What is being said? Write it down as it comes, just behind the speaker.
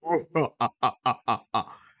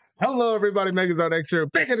everybody? Megazord X here,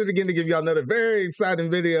 back at it again to give y'all another very exciting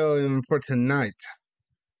video. And for tonight,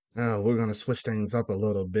 we're gonna switch things up a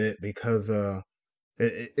little bit because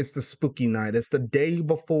it's the spooky night. It's the day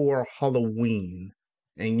before Halloween,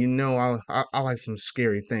 and you know I like some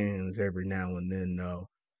scary things every now and then. Though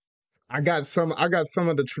I got some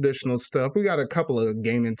of the traditional stuff. We got a couple of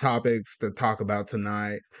gaming topics to talk about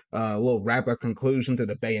tonight. A little wrap up conclusion to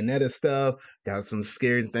the Bayonetta stuff. Got some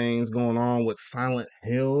scary things going on with Silent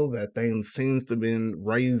Hill. That thing seems to have been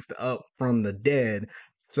raised up from the dead.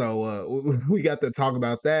 So we got to talk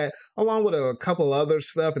about that along with a couple other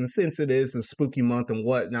stuff. And since it is a spooky month and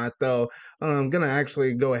whatnot, though, I'm gonna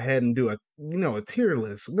actually go ahead and do a tier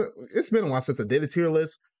list. It's been a while since I did a tier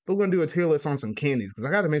list. But we're gonna do a tier list on some candies because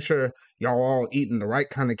I got to make sure y'all all eating the right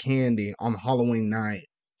kind of candy on Halloween night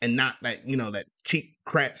and not that cheap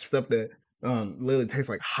crap stuff that literally tastes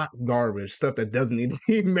like hot garbage, stuff that doesn't need to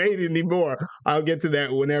be made anymore. I'll get to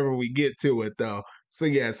that whenever we get to it though. So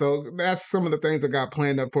yeah, so that's some of the things I got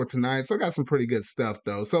planned up for tonight. So I got some pretty good stuff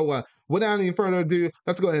though. So without any further ado,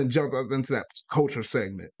 let's go ahead and jump up into that culture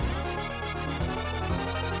segment.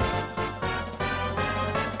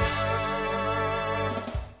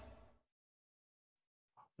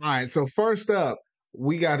 All right, so first up,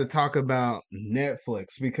 we got to talk about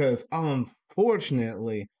Netflix because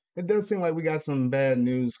unfortunately, it does seem like we got some bad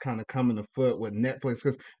news kind of coming afoot with Netflix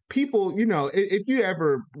because people, if you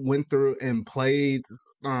ever went through and played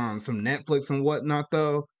some Netflix and whatnot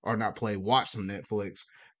though, or not play, watch some Netflix,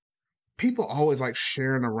 people always like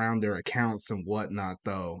sharing around their accounts and whatnot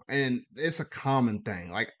though, and it's a common thing.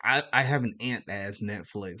 Like I have an aunt that has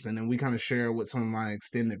Netflix, and then we kind of share with some of my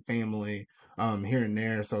extended family here and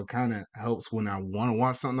there, so it kind of helps when I want to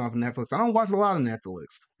watch something off of Netflix. I don't watch a lot of Netflix,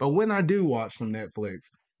 but when I do watch some Netflix,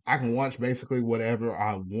 I can watch basically whatever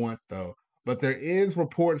I want though. But there is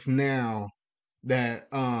reports now that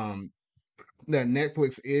that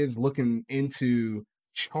Netflix is looking into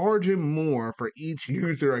charging more for each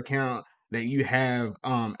user account that you have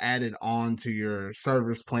added on to your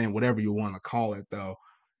service plan, whatever you want to call it though.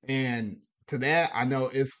 And to that, I know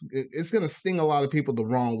it's gonna sting a lot of people the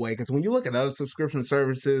wrong way because when you look at other subscription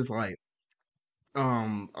services like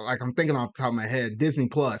I'm thinking off the top of my head, Disney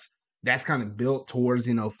Plus, that's kind of built towards,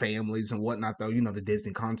 families and whatnot, though, the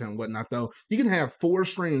Disney content and whatnot, though. You can have four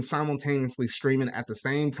streams simultaneously streaming at the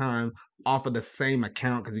same time off of the same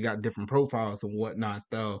account because you got different profiles and whatnot,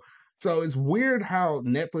 though. So it's weird how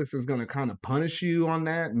Netflix is going to kind of punish you on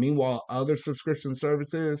that. Meanwhile, other subscription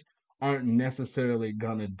services aren't necessarily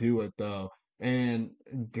going to do it, though. And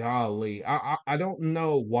golly, I don't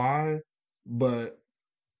know why, but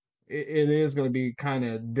it is going to be kind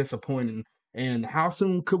of disappointing. And how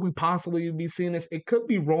soon could we possibly be seeing this? It could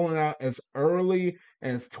be rolling out as early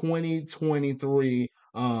as 2023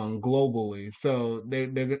 globally. So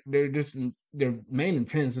they're just their main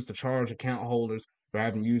intent is just to charge account holders for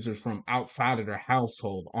having users from outside of their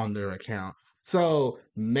household on their account. So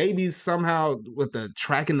maybe somehow with the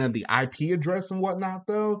tracking of the IP address and whatnot,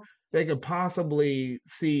 though, they could possibly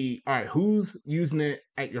see, all right, who's using it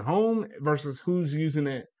at your home versus who's using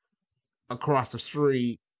it across the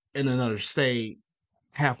street in another state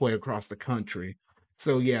halfway across the country.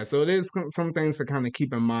 So yeah, so it is some things to kind of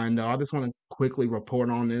keep in mind though. I just want to quickly report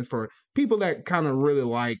on this for people that kind of really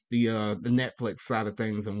like the Netflix side of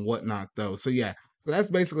things and whatnot though. So yeah, so that's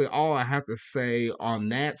basically all I have to say on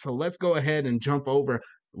that. So let's go ahead and jump over.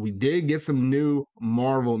 We did get some new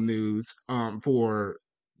Marvel news for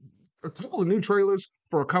a couple of new trailers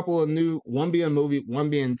for a couple of new, one being movie, one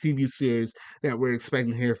being TV series that we're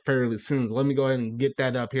expecting here fairly soon. So let me go ahead and get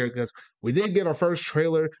that up here because we did get our first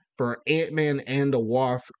trailer for Ant-Man and the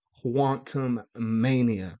Wasp: Quantum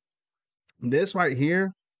Mania. This right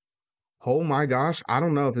here, oh my gosh, I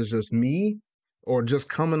don't know if it's just me or just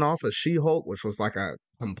coming off of She-Hulk, which was like a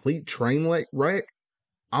complete train wreck.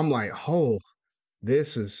 I'm like, oh,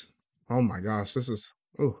 this is, oh my gosh, this is,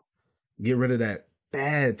 oh, get rid of that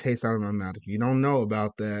bad taste out of my mouth. If you don't know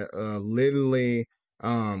about that, literally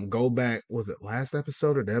go back, was it last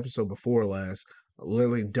episode or the episode before last?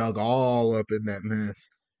 Literally dug all up in that mess.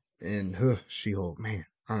 And She-Hulk, man,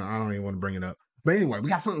 I don't even want to bring it up. But anyway, we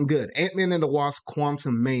got something good. Ant-Man and the Wasp: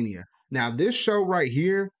 Quantum Mania. Now, this show right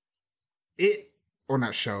here, it or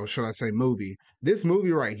not show, should I say movie? This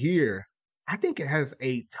movie right here, I think it has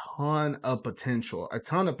a ton of potential, a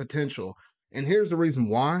ton of potential. And here's the reason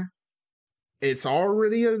why it's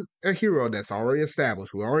already a hero that's already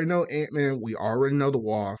established. We already know Ant-Man. We already know the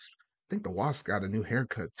Wasp. I think the Wasp got a new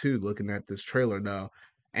haircut too, looking at this trailer though.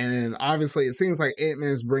 And then obviously it seems like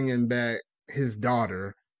Ant-Man's bringing back his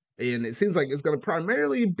daughter. And it seems like it's going to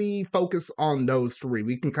primarily be focused on those three.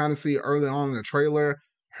 We can kind of see early on in the trailer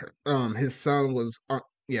his son was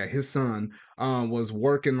yeah, his son was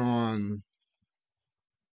working on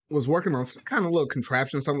some kind of little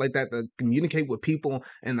contraption, something like that, to communicate with people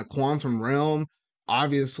in the quantum realm.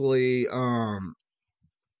 Obviously,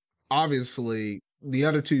 obviously the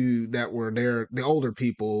other two that were there, the older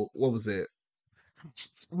people, what was it?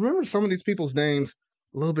 Remember some of these people's names?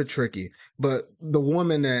 A little bit tricky. But the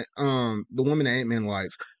woman that Ant-Man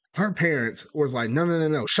likes, her parents was like, no, no, no,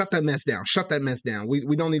 no, shut that mess down. Shut that mess down.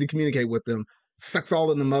 We don't need to communicate with them. Sucks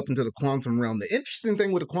all of them up into the quantum realm. The interesting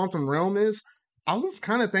thing with the quantum realm is I was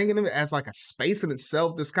kind of thinking of it as like a space in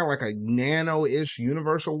itself. This kind of like a nano-ish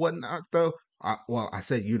universe or whatnot, though. Well, I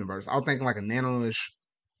said universe. I was thinking like a nano-ish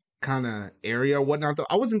kind of area or whatnot. Though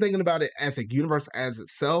I wasn't thinking about it as a universe as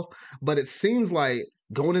itself, but it seems like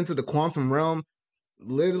going into the quantum realm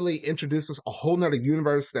literally introduces a whole nother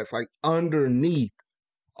universe that's like underneath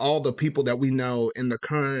all the people that we know in the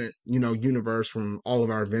current, universe from all of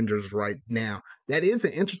our Avengers right now. That is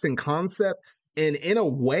an interesting concept. And in a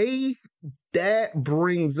way, that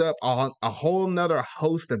brings up a whole nother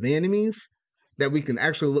host of enemies that we can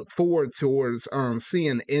actually look forward towards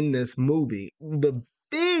seeing in this movie. The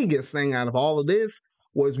biggest thing out of all of this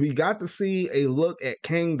was we got to see a look at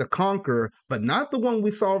Kang the Conqueror, but not the one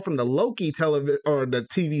we saw from the Loki television or the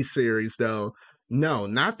TV series, though. No,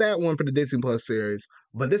 not that one for the Disney Plus series.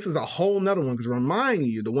 But this is a whole nother one because remind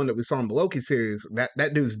you, the one that we saw in the Loki series,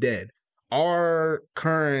 that dude's dead. Our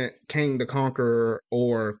current King the Conqueror,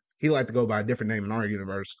 or he like to go by a different name in our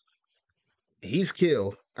universe, he's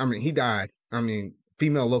killed. I mean, he died. I mean,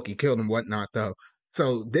 female Loki killed him, whatnot, though.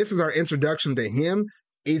 So this is our introduction to him.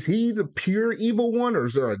 Is he the pure evil one, or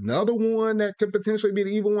is there another one that could potentially be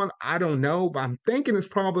the evil one? I don't know, but I'm thinking it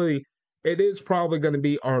is probably going to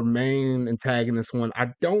be our main antagonist one. I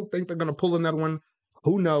don't think they're going to pull another one.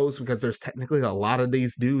 Who knows? Because there's technically a lot of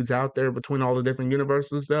these dudes out there between all the different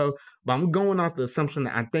universes, though. But I'm going off the assumption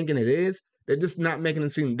that I'm thinking it is. They're just not making him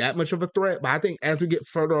seem that much of a threat. But I think as we get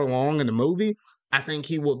further along in the movie, I think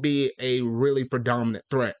he will be a really predominant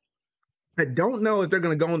threat. I don't know if they're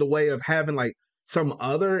going to go in the way of having like some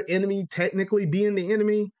other enemy technically being the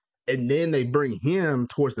enemy, and then they bring him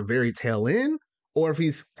towards the very tail end, or if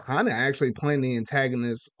he's kind of actually playing the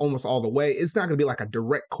antagonist almost all the way. It's not going to be like a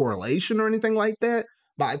direct correlation or anything like that,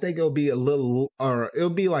 but I think it'll be a little, or it'll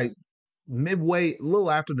be like midway, a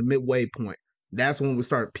little after the midway point. That's when we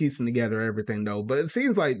start piecing together everything, though. But it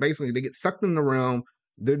seems like basically they get sucked in the realm.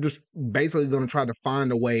 They're just basically going to try to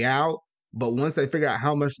find a way out. But once they figure out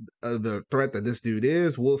how much of the threat that this dude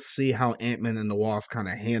is, we'll see how Ant-Man and the Wasp kind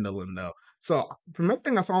of handle him, though. So from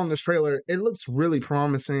everything I saw in this trailer, it looks really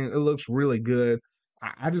promising. It looks really good.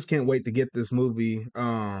 I just can't wait to get this movie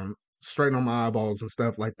straight on my eyeballs and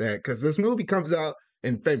stuff like that. Because this movie comes out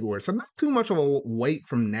in February, so not too much of a wait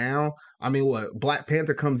from now. I mean, what Black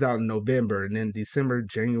Panther comes out in November, and then December,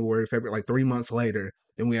 January, February, like 3 months later,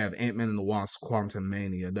 then we have Ant Man and the Wasp: Quantum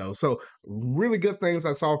Mania, though. So really good things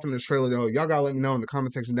I saw from this trailer, though. Y'all gotta let me know in the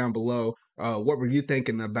comment section down below. What were you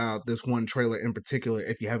thinking about this one trailer in particular?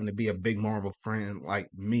 If you happen to be a big Marvel fan like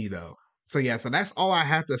me, though. So yeah, so that's all I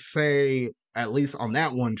have to say, at least on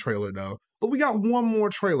that one trailer, though. But we got one more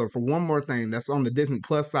trailer for one more thing that's on the Disney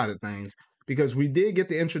Plus side of things because we did get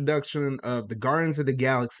the introduction of the Guardians of the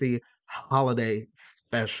Galaxy holiday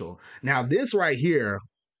special. Now, this right here,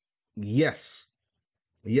 yes,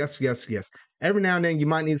 yes, yes, yes. Every now and then you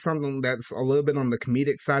might need something that's a little bit on the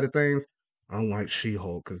comedic side of things, unlike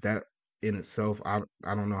She-Hulk, because that in itself, I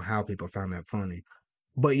don't know how people found that funny.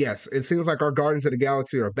 But yes, it seems like our Guardians of the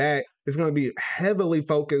Galaxy are back. It's going to be heavily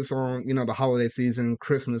focused on, the holiday season,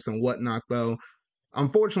 Christmas and whatnot, though.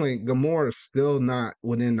 Unfortunately, Gamora is still not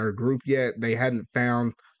within their group yet. They hadn't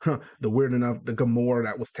found the weird enough the Gamora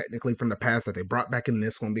that was technically from the past that they brought back in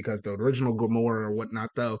this one because the original Gamora or whatnot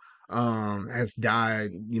though has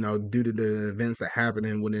died, due to the events that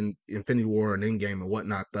happened within Infinity War and Endgame and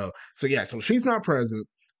whatnot though. So yeah, so she's not present,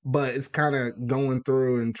 but it's kind of going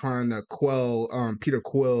through and trying to quell Peter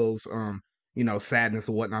Quill's sadness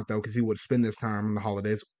and whatnot though, because he would spend this time in the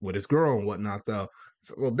holidays with his girl and whatnot though.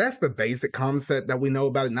 So, well, that's the basic concept that we know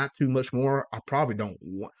about it. Not too much more. I probably don't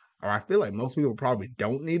want, or I feel like most people probably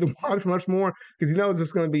don't need to watch much more because it's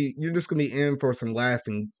just gonna be you're just gonna be in for some laughs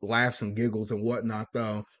and giggles and whatnot.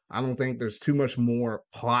 Though I don't think there's too much more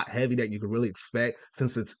plot heavy that you could really expect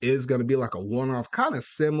since it is gonna be like a one off, kind of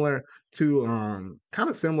similar to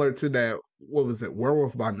that. What was it,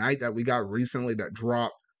 Werewolf by Night that we got recently that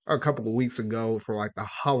dropped a couple of weeks ago for like the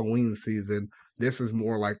Halloween season. This is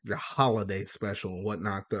more like the holiday special and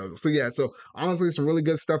whatnot, though. So yeah, so honestly, some really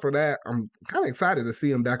good stuff for that. I'm kind of excited to see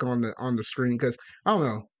him back on the screen because I don't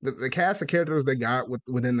know the cast of characters they got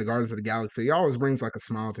within the Guardians of the Galaxy. It always brings like a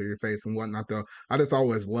smile to your face and whatnot, though. I just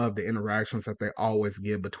always love the interactions that they always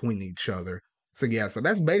give between each other. So yeah, so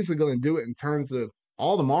that's basically going to do it in terms of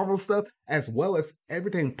all the Marvel stuff as well as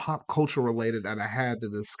everything pop culture related that I had to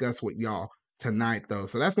discuss with y'all tonight, though.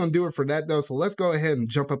 So that's going to do it for that, though. So let's go ahead and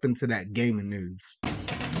jump up into that gaming news.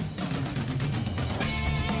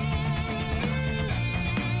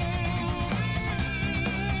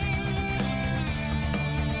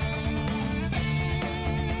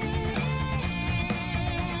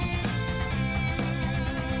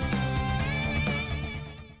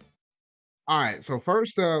 All right. So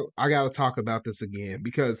first up, I got to talk about this again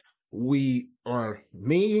because we, or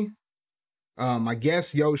me, my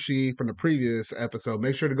guest Yoshi from the previous episode.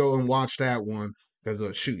 Make sure to go and watch that one because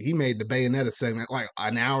shoot, he made the Bayonetta segment like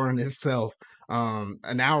an hour in itself,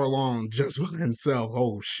 an hour long just by himself.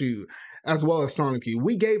 Oh shoot, as well as Sonic Youth.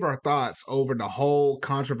 We gave our thoughts over the whole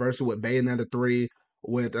controversy with Bayonetta 3,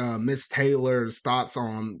 with Miss Taylor's thoughts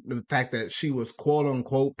on the fact that she was quote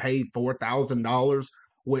unquote paid $4,000,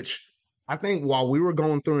 which I think while we were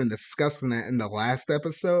going through and discussing that in the last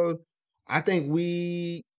episode, I think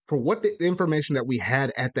we for what the information that we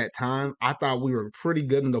had at that time, I thought we were pretty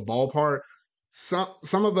good in the ballpark.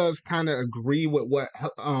 Some of us kind of agree with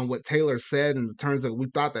what Taylor said in terms of we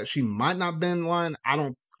thought that she might not been in line. I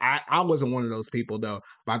don't. I wasn't one of those people though,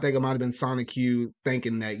 but I think it might have been Sonic Q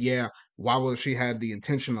thinking that yeah, why would she have the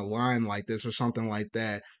intention to line like this or something like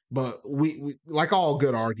that? But we like all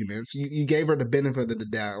good arguments, you gave her the benefit of the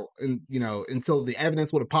doubt, and until the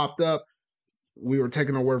evidence would have popped up, we were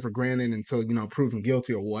taking our word for granted until proven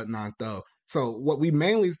guilty or whatnot though. So what we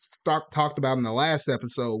mainly talked about in the last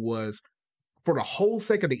episode was for the whole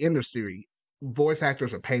sake of the industry, voice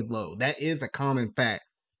actors are paid low. That is a common fact.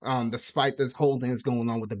 Despite this whole thing that's going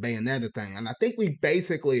on with the Bayonetta thing, and I think we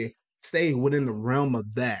basically stay within the realm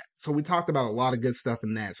of that. So we talked about a lot of good stuff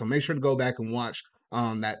in that. So make sure to go back and watch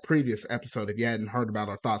that previous episode if you hadn't heard about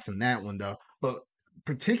our thoughts in that one though. But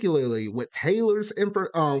particularly with Taylor's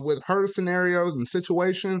with her scenarios and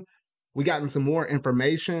situation, we gotten some more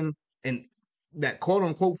information, and that quote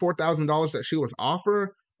unquote $4,000 that she was offered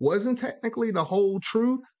wasn't technically the whole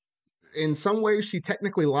truth. In some ways, she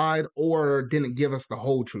technically lied or didn't give us the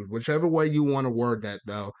whole truth, whichever way you want to word that,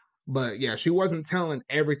 though. But yeah, she wasn't telling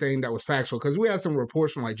everything that was factual because we had some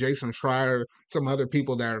reports from like Jason Schreier, some other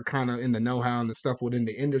people that are kind of in the know-how and the stuff within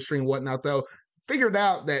the industry and whatnot, though, figured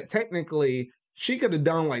out that technically she could have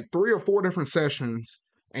done like 3 or 4 different sessions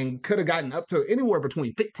and could have gotten up to anywhere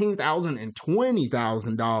between $15,000 and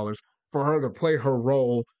 $20,000 for her to play her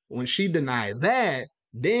role. When she denied that,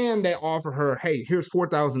 then they offer her, hey, here's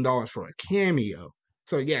 $4,000 for a cameo.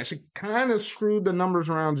 So yeah, she kind of screwed the numbers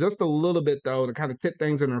around just a little bit though to kind of tip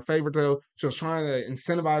things in her favor though. She was trying to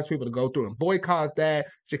incentivize people to go through and boycott that.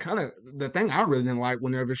 She kind of the thing I really didn't like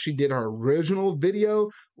whenever she did her original video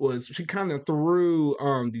was she kind of threw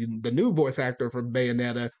the new voice actor for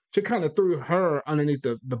Bayonetta. She kind of threw her underneath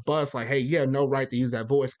the bus, like, hey, you have no right to use that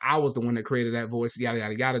voice. I was the one that created that voice, yada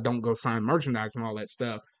yada yada. Don't go sign merchandise and all that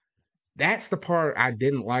stuff. That's the part I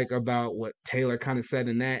didn't like about what Taylor kind of said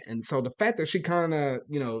in that. And so the fact that she kind of,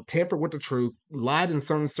 tampered with the truth, lied in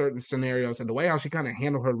certain scenarios, and the way how she kind of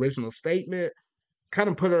handled her original statement kind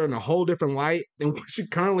of put her in a whole different light than what she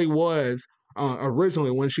currently was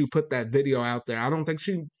originally when she put that video out there. I don't think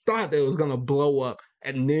she thought that it was going to blow up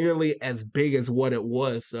at nearly as big as what it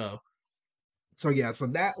was. So yeah, so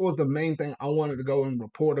that was the main thing I wanted to go and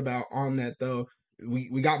report about on that though.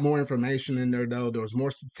 We got more information in there though. There was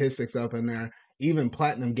more statistics up in there. Even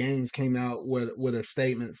Platinum Games came out with a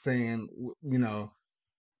statement saying,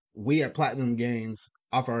 we at Platinum Games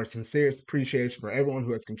offer our sincerest appreciation for everyone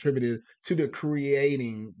who has contributed to the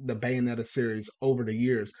creating the Bayonetta series over the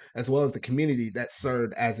years, as well as the community that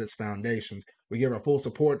served as its foundations. We give our full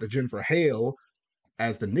support to Jennifer Hale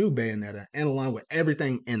as the new Bayonetta and align with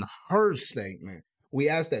everything in her statement. We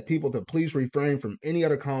ask that people to please refrain from any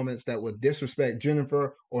other comments that would disrespect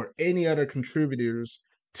Jennifer or any other contributors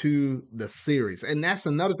to the series. And that's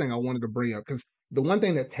another thing I wanted to bring up because the one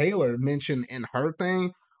thing that Taylor mentioned in her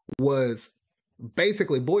thing was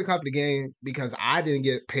basically boycott the game because I didn't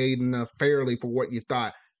get paid enough fairly for what you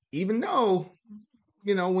thought. Even though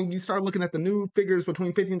when you start looking at the new figures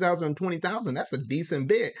between 15,000 and 20,000, that's a decent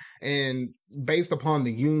bit. And based upon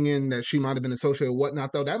the union that she might have been associated with,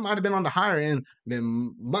 whatnot, though, that might have been on the higher end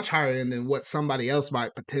than much higher end than what somebody else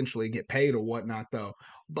might potentially get paid or whatnot, though.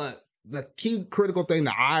 But the key critical thing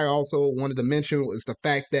that I also wanted to mention was the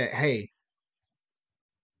fact that, hey,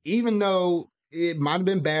 even though it might have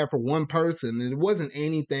been bad for one person, it wasn't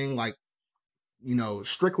anything like,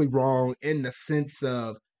 strictly wrong in the sense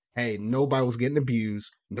of, hey, nobody was getting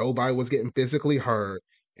abused, nobody was getting physically hurt,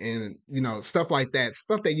 and stuff like that.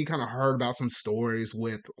 Stuff that you kind of heard about some stories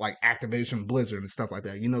with like Activision Blizzard and stuff like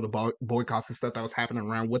that. The boycotts and stuff that was happening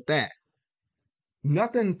around with that.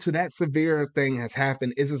 Nothing to that severe thing has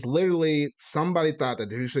happened. It's just literally somebody thought that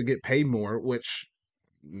they should get paid more, which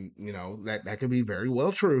that could be very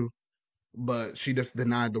well true, but she just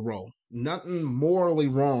denied the role. Nothing morally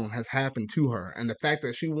wrong has happened to her. And the fact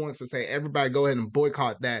that she wants to say, everybody go ahead and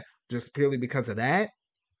boycott that just purely because of that,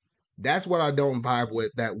 that's what I don't vibe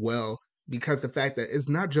with that well. Because the fact that it's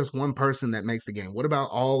not just one person that makes the game. What about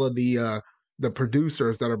all of the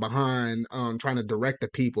producers that are behind trying to direct the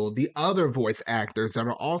people, the other voice actors that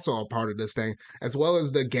are also a part of this thing, as well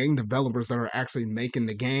as the game developers that are actually making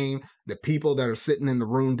the game, the people that are sitting in the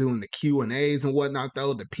room doing the Q&As and whatnot,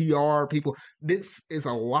 though, the PR people. This is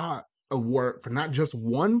a lot of work for not just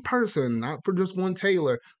one person, not for just one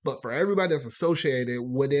Taylor, but for everybody that's associated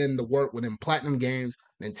within the work within Platinum Games.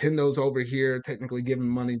 Nintendo's over here technically giving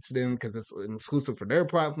money to them because it's exclusive for their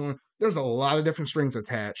platform. There's a lot of different strings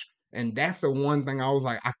attached. And that's the one thing I was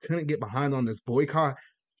like, I couldn't get behind on this boycott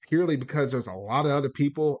purely because there's a lot of other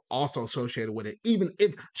people also associated with it, even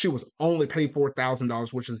if she was only paid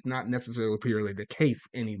 $4,000, which is not necessarily purely the case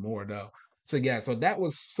anymore, though. So, yeah, so that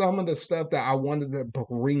was some of the stuff that I wanted to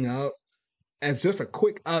bring up as just a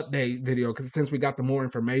quick update video, because since we got the more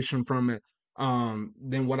information from it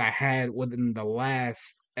than what I had within the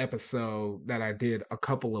last episode that I did a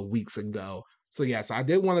couple of weeks ago. So yeah, so I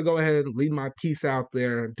did want to go ahead and leave my piece out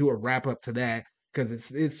there, do a wrap up to that, because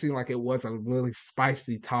it seemed like it was a really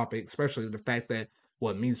spicy topic, especially the fact that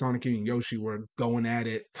what me, Sonic and Yoshi were going at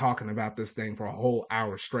it, talking about this thing for a whole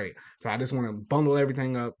hour straight. So I just want to bundle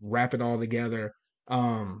everything up, wrap it all together.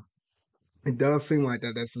 It does seem like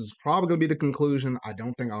that this is probably going to be the conclusion. I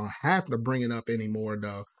don't think I'll have to bring it up anymore,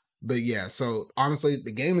 though. But yeah, so honestly,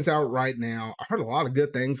 the game is out right now. I heard a lot of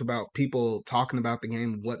good things about people talking about the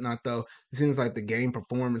game and whatnot, though. It seems like the game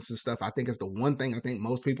performance and stuff, I think, is the one thing I think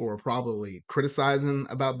most people were probably criticizing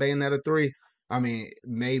about Bayonetta 3. I mean,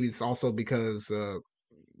 maybe it's also because the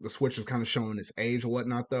Switch is kind of showing its age or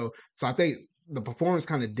whatnot, though. So I think the performance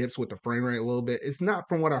kind of dips with the frame rate a little bit. It's not,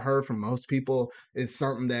 from what I heard from most people, it's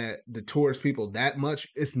something that deters people that much.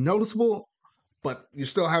 It's noticeable, but you're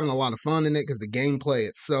still having a lot of fun in it because the gameplay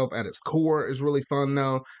itself at its core is really fun.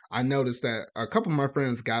 Though I noticed that a couple of my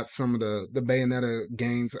friends got some of the Bayonetta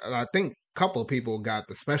games. I think a couple of people got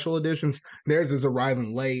the special editions. Theirs is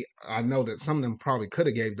arriving late. I know that some of them probably could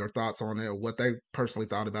have gave their thoughts on it or what they personally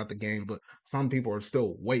thought about the game, but some people are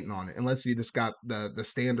still waiting on it unless you just got the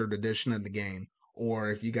standard edition of the game, or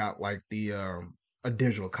if you got like the a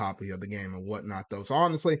digital copy of the game and whatnot, though. So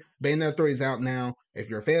honestly, Bayonetta 3 is out now. If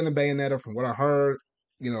you're a fan of Bayonetta, from what I heard,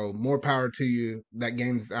 more power to you. That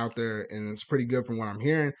game's out there and it's pretty good from what I'm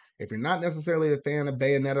hearing. If you're not necessarily a fan of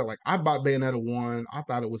Bayonetta, like I bought Bayonetta 1, I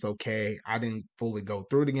thought it was okay. I didn't fully go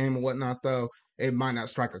through the game and whatnot, though. It might not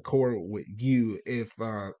strike a chord with you if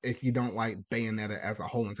you don't like Bayonetta as a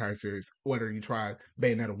whole entire series, whether you try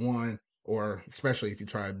Bayonetta 1 or especially if you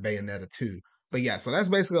try Bayonetta 2. But yeah, so that's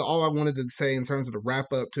basically all I wanted to say in terms of the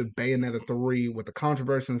wrap up to Bayonetta 3 with the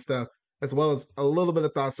controversy and stuff, as well as a little bit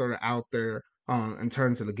of thoughts that are out there in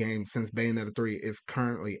terms of the game since Bayonetta 3 is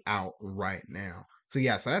currently out right now. So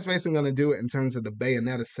yeah, so that's basically going to do it in terms of the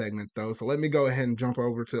Bayonetta segment, though. So let me go ahead and jump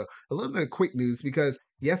over to a little bit of quick news because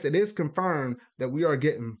yes, it is confirmed that we are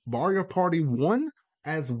getting Mario Party 1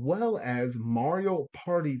 as well as Mario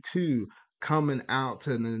Party 2 coming out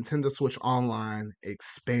to the Nintendo Switch Online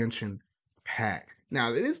expansion pack.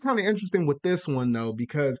 Now, it is kind of interesting with this one, though,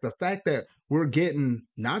 because the fact that we're getting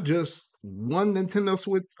not just one Nintendo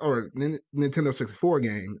Switch or Nintendo 64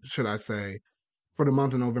 game, should I say, for the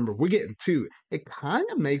month of November, we're getting two. It kind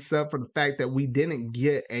of makes up for the fact that we didn't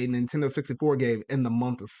get a Nintendo 64 game in the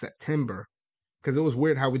month of September. Because it was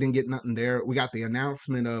weird how we didn't get nothing there. We got the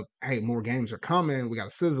announcement of, hey, more games are coming. We got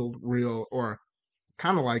a sizzle reel, or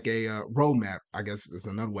kind of like a roadmap, I guess is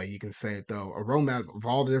another way you can say it, though. A roadmap of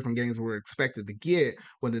all the different games we're expected to get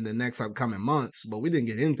within the next upcoming months, but we didn't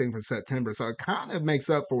get anything for September. So it kind of makes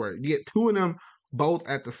up for it. You get two of them both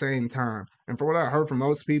at the same time. And for what I heard from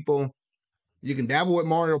most people, you can dabble with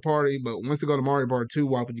Mario Party, but once you go to Mario Party 2,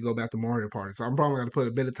 why would you go back to Mario Party? So I'm probably going to put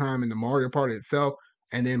a bit of time into Mario Party itself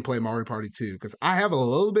and then play Mario Party 2 because I have a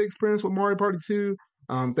little bit experience with Mario Party 2.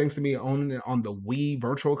 thanks to me owning it on the Wii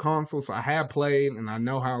Virtual Console. So I have played and I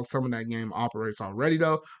know how some of that game operates already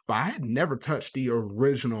though, but I had never touched the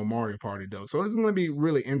original Mario Party though. So it's going to be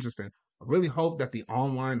really interesting. I really hope that the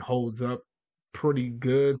online holds up pretty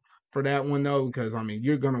good for that one though, because I mean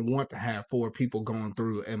you're gonna want to have four people going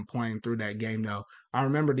through and playing through that game though. I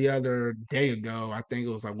remember the other day ago, I think it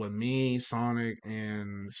was like with me, Sonic,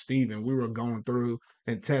 and Steven, we were going through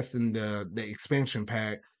and testing the expansion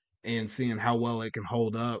pack and seeing how well it can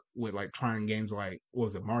hold up with like trying games like what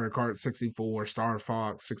was it, Mario Kart 64, Star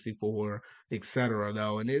Fox 64, etc.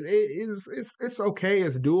 though. And it's okay,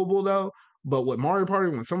 it's doable though. But with Mario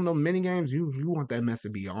Party, when some of those mini games, you want that mess to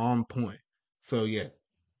be on point. So yeah,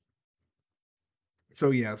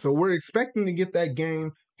 so we're expecting to get that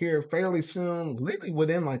game here fairly soon, literally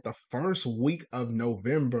within like the first week of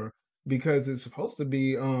November, because it's supposed to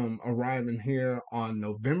be arriving here on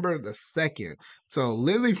November the 2nd. So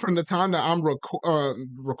literally from the time that I'm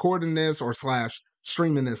recording this or slash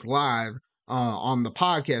streaming this live on the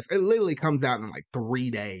podcast, it literally comes out in like 3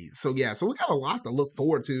 days. So yeah, so we got a lot to look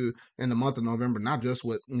forward to in the month of November, not just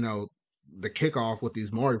with the kickoff with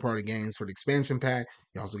these Mario Party games for the expansion pack.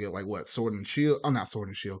 You also get like what, Sword and Shield? Oh, not Sword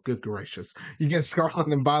and Shield. Good gracious! You get Scarlet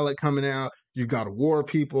and Violet coming out. You got a War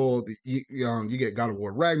people. You get God of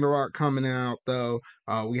War Ragnarok coming out though.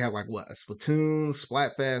 We have like what, a Splatoon,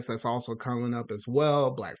 Splatfest that's also coming up as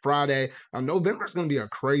well. Black Friday. November's gonna be a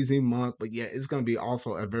crazy month, but yeah, it's gonna be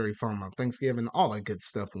also a very fun month. Thanksgiving, all that good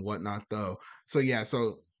stuff and whatnot though. So yeah,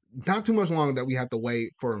 so not too much longer that we have to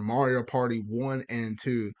wait for Mario Party 1 and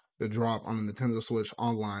 2 to drop on the Nintendo Switch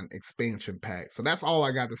Online expansion pack. So that's all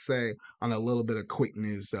I got to say on a little bit of quick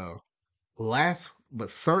news, though. Last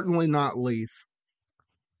but certainly not least,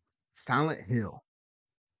 Silent Hill.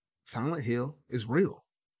 Silent Hill is real.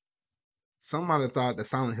 Somebody thought that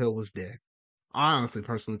Silent Hill was dead. I honestly,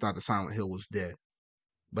 personally thought that Silent Hill was dead.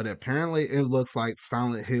 But apparently, it looks like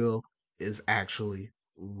Silent Hill is actually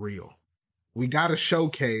real. We got a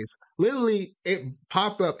showcase. Literally, it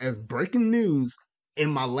popped up as breaking news in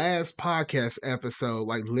my last podcast episode.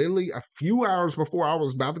 Like literally a few hours before I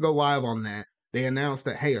was about to go live on that, they announced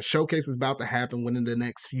that hey, a showcase is about to happen within the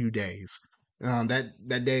next few days.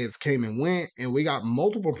 That day it's came and went, and we got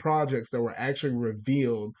multiple projects that were actually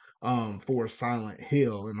revealed for Silent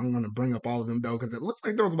Hill, and I'm gonna bring up all of them though because it looks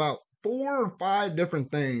like there was about 4 or 5 different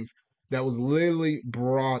things that was literally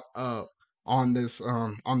brought up on this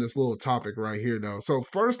little topic right here though. So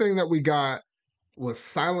first thing that we got was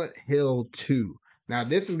Silent Hill 2. Now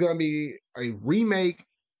this is gonna be a remake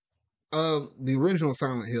of the original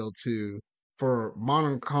Silent Hill 2 for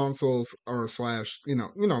modern consoles or slash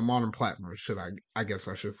modern platforms, should I guess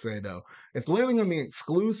I should say though. It's literally gonna be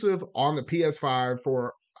exclusive on the PS5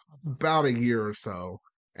 for about a year or so,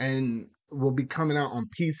 and will be coming out on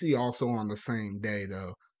PC also on the same day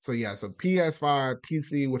though. So yeah, so PS5,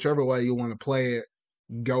 PC, whichever way you want to play it,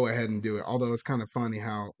 go ahead and do it. Although it's kind of funny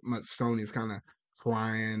how much Sony's kind of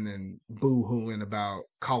crying and boo-hooing about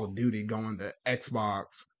Call of Duty going to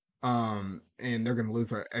Xbox, and they're gonna lose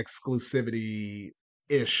their exclusivity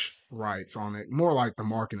ish rights on it. More like the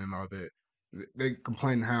marketing of it. They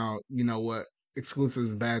complain how what, exclusive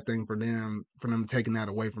is a bad thing for them taking that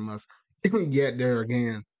away from us. Yet there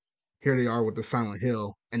again, here they are with the Silent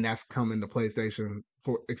Hill, and that's coming to PlayStation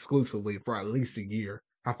for exclusively for at least a year.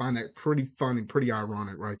 I find that pretty funny, pretty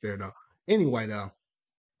ironic right there, though. Anyway, though,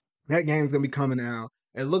 that game's gonna be coming out.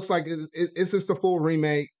 It looks like it's just a full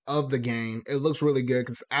remake of the game. It looks really good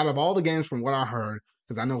because out of all the games, from what I heard,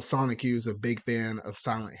 because I know Sonic Q is a big fan of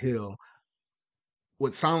Silent Hill,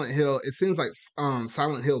 with Silent Hill, it seems like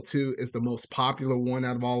Silent Hill 2 is the most popular one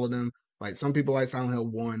out of all of them. Like some people like Silent Hill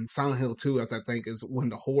 1. Silent Hill 2, as I think, is when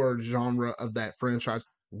the horror genre of that franchise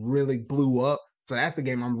really blew up. So that's the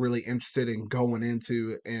game I'm really interested in going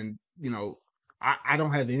into. And, I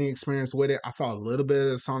don't have any experience with it. I saw a little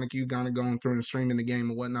bit of Sonic U kind of going through and streaming the game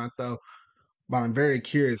and whatnot, though. But I'm very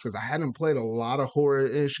curious because I hadn't played a lot of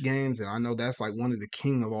horror-ish games, and I know that's like one of the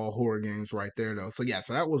king of all horror games right there, though. So yeah,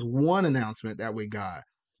 so that was one announcement that we got.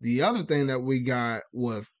 The other thing that we got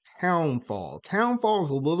was Townfall. Townfall is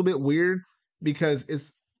a little bit weird because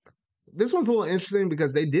this one's a little interesting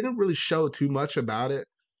because they didn't really show too much about it.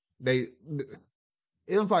 They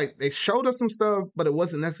it was like they showed us some stuff, but it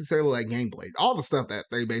wasn't necessarily like gameplay. All the stuff that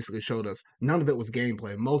they basically showed us, none of it was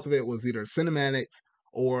gameplay. Most of it was either cinematics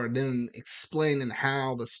or then explaining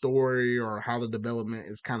how the story or how the development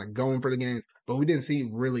is kind of going for the games. But we didn't see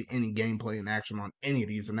really any gameplay in action on any of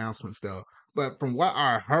these announcements, though. But from what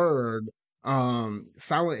I heard,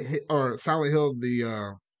 Silent Hill,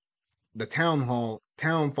 the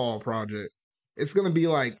Townfall project, it's gonna be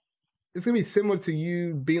like it's gonna be similar to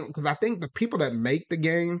you being, because I think the people that make the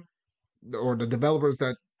game, or the developers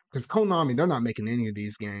that, because Konami, they're not making any of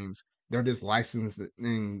these games. They're just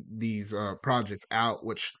licensing these projects out,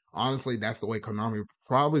 which honestly, that's the way Konami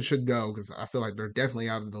probably should go, because I feel like they're definitely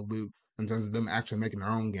out of the loop in terms of them actually making their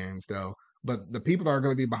own games, though. But the people that are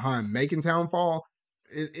going to be behind making Townfall,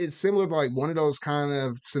 it's similar to like one of those kind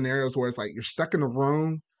of scenarios where it's like you're stuck in a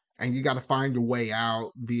room and you got to find your way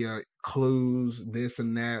out via clues, this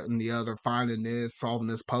and that and the other, finding this, solving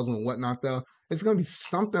this puzzle and whatnot, though. It's going to be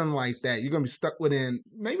something like that. You're going to be stuck within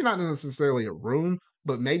maybe not necessarily a room,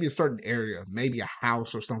 but maybe a certain area, maybe a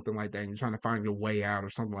house or something like that. And you're trying to find your way out or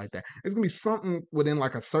something like that. It's going to be something within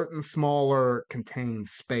like a certain smaller contained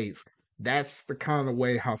space. That's the kind of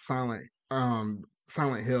way how Silent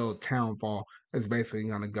Hill Townfall is basically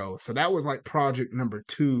going to go. So that was like project number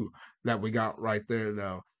 2 that we got right there,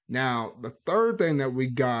 though. Now, the third thing that we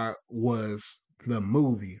got was the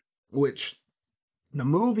movie, which the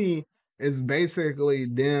movie is basically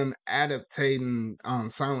them adaptating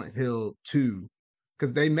Silent Hill 2,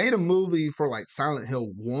 because they made a movie for like Silent Hill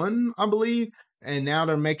 1, I believe, and now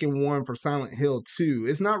they're making one for Silent Hill 2.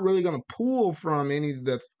 It's not really going to pull from any of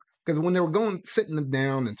the, because when they were going sitting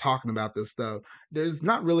down and talking about this stuff, there's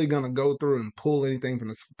not really going to go through and pull anything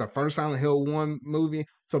from the first Silent Hill 1 movie.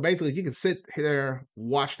 So basically, you can sit here,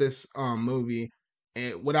 watch this movie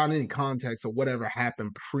without any context of whatever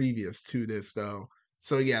happened previous to this, though.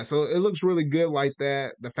 So yeah, so it looks really good like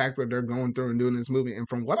that. The fact that they're going through and doing this movie, and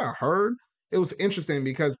from what I heard, it was interesting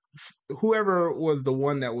because whoever was the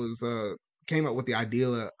one that was came up with the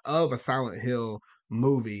idea of a Silent Hill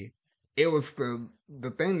movie, it was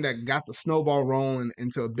the thing that got the snowball rolling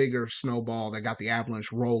into a bigger snowball that got the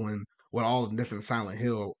avalanche rolling with all the different Silent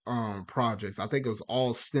Hill projects. I think it was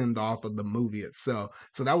all stemmed off of the movie itself.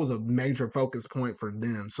 So that was a major focus point for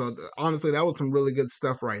them. So honestly, that was some really good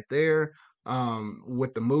stuff right there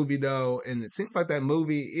with the movie, though. And it seems like that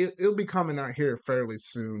movie it'll be coming out here fairly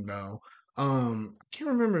soon, though. I can't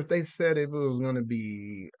remember if they said if it was going to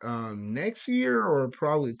be next year or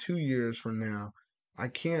probably 2 years from now. I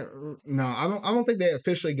can't. No, I don't. I don't think they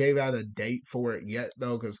officially gave out a date for it yet,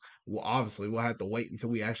 though, because well, obviously we'll have to wait until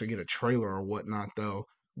we actually get a trailer or whatnot, though.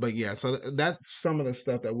 But yeah, so that's some of the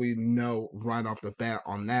stuff that we know right off the bat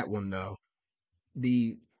on that one, though.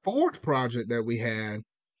 The fourth project that we had,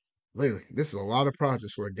 literally, this is a lot of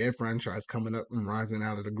projects for a dead franchise coming up and rising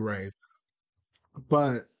out of the grave.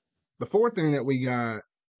 But the fourth thing that we got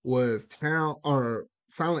was Town or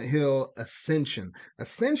Silent Hill Ascension.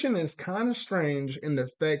 Ascension is kind of strange in the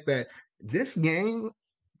fact that this game,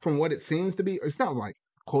 from what it seems to be, it's not like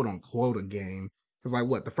quote unquote a game. Because like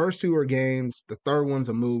what the first two are games, the third one's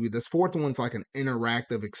a movie, this fourth one's like an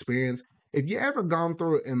interactive experience. If you ever gone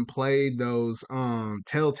through and played those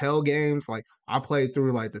Telltale games, like I played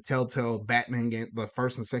through like the Telltale Batman game, the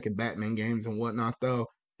first and second Batman games and whatnot, though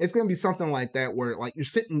it's gonna be something like that where like you're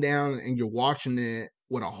sitting down and you're watching it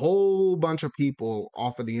with a whole bunch of people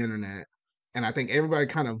off of the internet. And I think everybody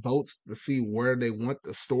kind of votes to see where they want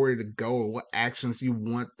the story to go or what actions you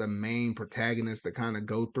want the main protagonist to kind of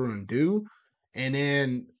go through and do. And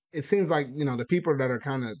then it seems like, the people that are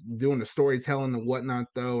kind of doing the storytelling and whatnot,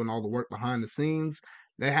 though, and all the work behind the scenes,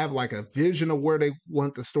 they have like a vision of where they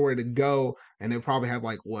want the story to go, and they probably have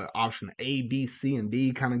like what option A, B, C, and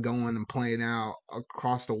D kind of going and playing out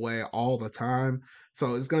across the way all the time.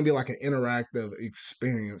 So it's gonna be like an interactive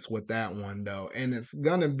experience with that one, though, and it's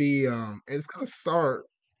gonna start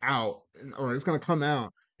out, or it's gonna come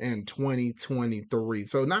out in 2023.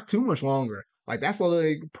 So not too much longer. Like that's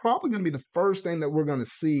like probably gonna be the first thing that we're gonna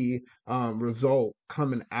see result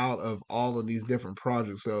coming out of all of these different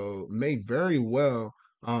projects. So may very well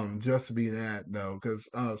just be that, though, because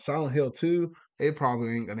Silent Hill 2, it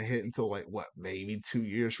probably ain't gonna hit until like what, maybe 2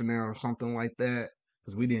 years from now or something like that,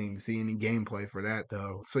 because we didn't even see any gameplay for that,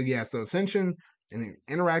 though. So yeah, so Ascension, an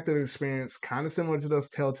interactive experience kind of similar to those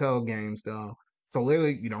Telltale games, though. So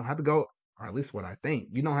literally you don't have to go, or at least what I think,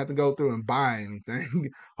 you don't have to go through and buy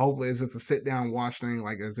anything. Hopefully it's just a sit down watch thing,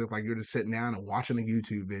 like as if like you're just sitting down and watching a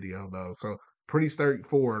YouTube video, though. So pretty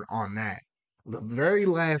straightforward on that. The very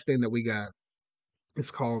last thing that we got, it's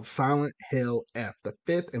called Silent Hill F, the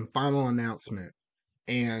fifth and final announcement.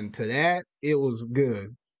 And to that, it was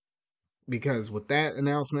good, because with that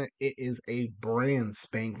announcement, it is a brand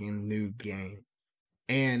spanking new game.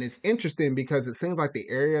 And it's interesting because it seems like the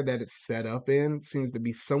area that it's set up in seems to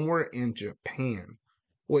be somewhere in Japan,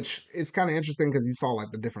 which is kind of interesting because you saw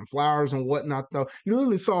like the different flowers and whatnot, though. You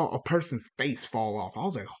literally saw a person's face fall off. I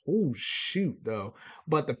was like, oh shoot, though.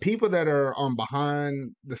 But the people that are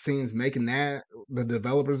behind the scenes making that, the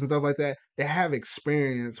developers and stuff like that, they have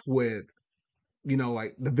experience with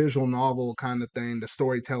like the visual novel kind of thing, the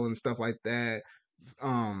storytelling stuff like that.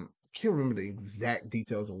 Can't remember the exact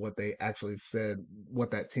details of what they actually said,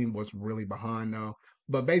 what that team was really behind though.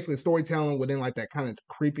 But basically storytelling within like that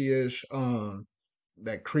creepyish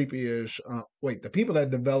wait, the people that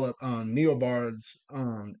develop Neobard's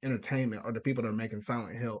entertainment are the people that are making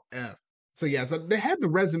Silent Hill F. So yeah, so they had the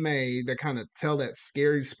resume that kind of tell that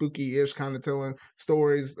scary, spooky-ish kind of telling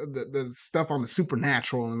stories, the stuff on the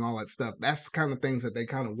supernatural and all that stuff. That's kind of things that they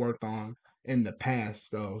kind of worked on in the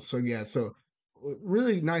past, though. So yeah, so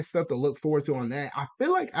really nice stuff to look forward to on that. I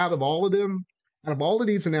feel like out of all of them, out of all of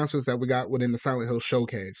these announcements that we got within the Silent Hill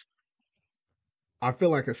showcase, I feel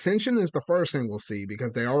like Ascension is the first thing we'll see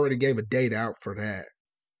because they already gave a date out for that.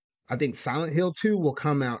 I think Silent Hill 2 will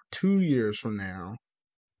come out 2 years from now.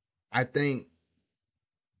 I think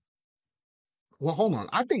Well, hold on.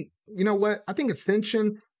 I think you know what? I think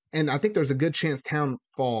Ascension and I think there's a good chance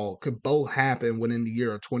Townfall could both happen within the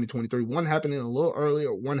year of 2023. One happening a little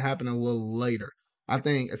earlier, one happening a little later. I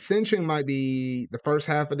think Ascension might be the first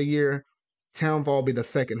half of the year, Townfall be the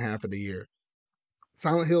second half of the year.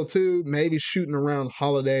 Silent Hill 2 maybe shooting around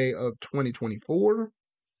holiday of 2024.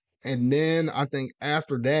 And then I think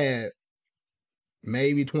after that,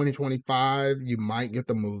 maybe 2025, you might get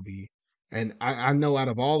the movie. And I know out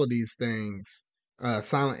of all of these things,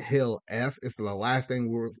 Silent Hill F is the last thing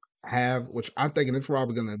we'll have, which I'm thinking it's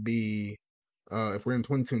probably going to be, if we're in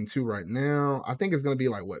 2022 right now, I think it's going to be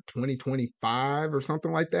like what, 2025 or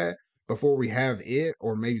something like that before we have it,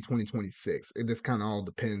 or maybe 2026. It just kind of all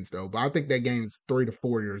depends though. But I think that game's 3 to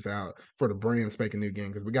 4 years out for the brand spanking new game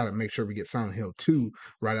because we got to make sure we get Silent Hill 2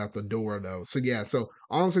 right out the door though. So yeah, so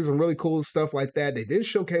honestly, some really cool stuff like that. They did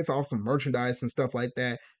showcase off some merchandise and stuff like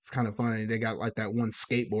that. It's kind of funny. They got like that one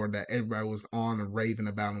skateboard that everybody was on and raving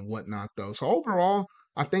about and whatnot though. So overall,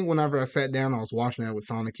 I think whenever I sat down, I was watching that with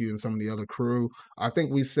Sonic U and some of the other crew. I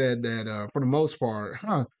think we said that for the most part,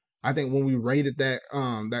 I think when we rated that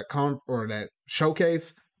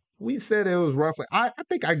showcase, we said it was roughly. I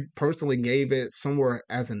think I personally gave it somewhere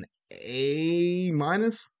as an A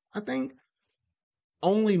minus. I think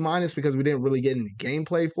only minus because we didn't really get any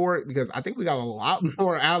gameplay for it because I think we got a lot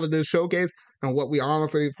more out of this showcase than what we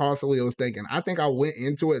honestly possibly was thinking. I think I went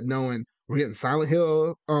into it knowing we're getting Silent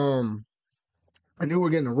Hill. I knew we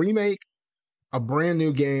are getting a remake, a brand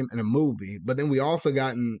new game, and a movie. But then we also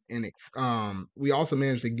we also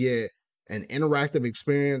managed to get an interactive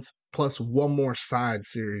experience plus one more side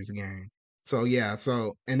series game. So yeah,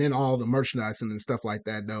 and then all the merchandising and stuff like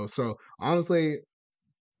that though. So honestly,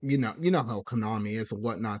 you know how Konami is and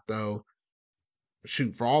whatnot though.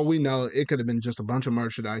 Shoot, for all we know, it could have been just a bunch of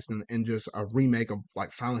merchandise and just a remake of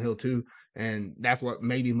like Silent Hill 2. And that's what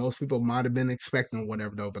maybe most people might have been expecting or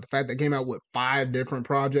whatever though. But the fact that came out with 5 different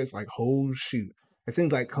projects, like oh shoot. It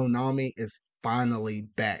seems like Konami is finally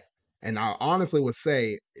back. And I honestly would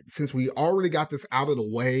say, since we already got this out of the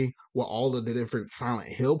way with all of the different Silent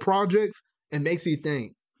Hill projects, it makes you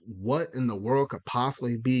think, what in the world could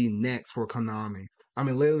possibly be next for Konami? I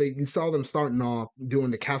mean, literally, you saw them starting off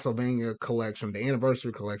doing the Castlevania collection, the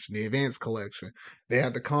Anniversary collection, the Advanced collection. They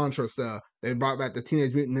had the Contra stuff. They brought back the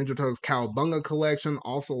Teenage Mutant Ninja Turtles Cowabunga collection,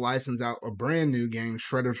 also licensed out a brand new game,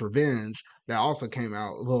 Shredder's Revenge, that also came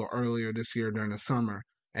out a little earlier this year during the summer.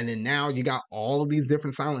 And then now you got all of these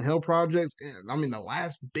different Silent Hill projects. And, I mean, the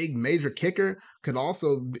last big major kicker could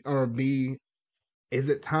also be, is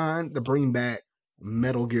it time to bring back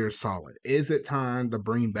Metal Gear Solid? Is it time to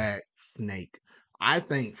bring back Snake? I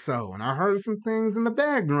think so. And I heard some things in the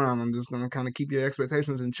background. I'm just going to kind of keep your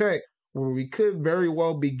expectations in check where we could very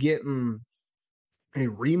well be getting a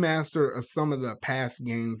remaster of some of the past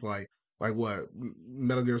games like what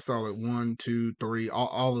Metal Gear Solid 1, 2, 3,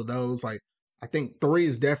 all of those. Like I think 3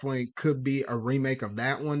 is definitely could be a remake of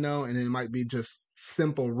that one though, and it might be just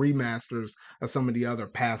simple remasters of some of the other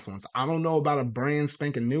past ones. I don't know about a brand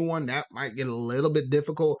spanking new one. That might get a little bit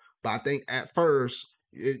difficult, but I think at first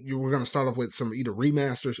you were going to start off with some either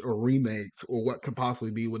remasters or remakes or what could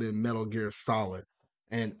possibly be within Metal Gear Solid.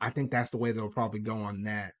 And I think that's the way they'll probably go on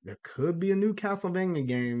that. There could be a new Castlevania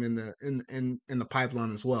game in the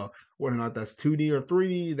pipeline as well. Whether or not that's 2D or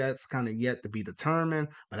 3D, that's kind of yet to be determined.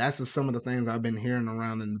 But that's just some of the things I've been hearing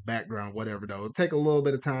around in the background, whatever though. It'll take a little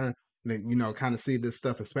bit of time to, kind of see this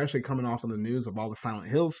stuff, especially coming off of the news of all the Silent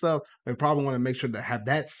Hill stuff. They probably want to make sure to have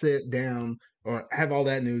that sit down or have all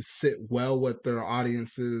that news sit well with their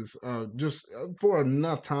audiences just for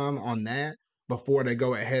enough time on that before they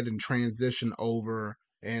go ahead and transition over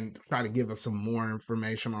and try to give us some more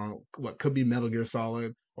information on what could be Metal Gear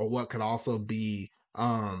Solid or what could also be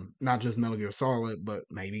not just Metal Gear Solid, but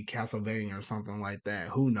maybe Castlevania or something like that.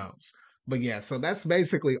 Who knows? But yeah, so that's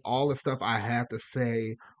basically all the stuff I have to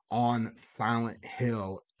say on Silent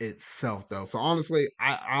Hill itself, though. So honestly,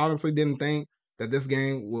 I honestly didn't think that this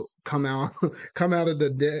game will come out, come out of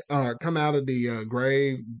the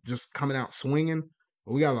grave, just coming out swinging.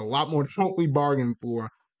 We got a lot more than what we bargained for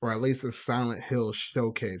at least a Silent Hill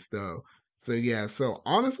showcase, though. So yeah, so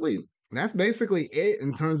honestly, that's basically it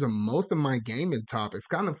in terms of most of my gaming topics.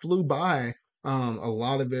 Kind of flew by a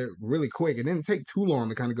lot of it really quick. It didn't take too long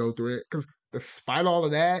to kind of go through it because despite all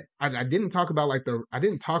of that, I didn't talk about I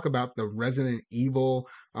didn't talk about the Resident Evil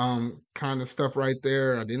kind of stuff right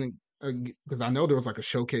there. I didn't because I know there was like a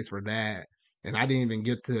showcase for that, and I didn't even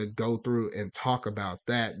get to go through and talk about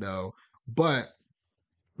that though. But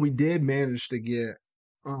we did manage to get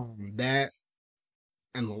that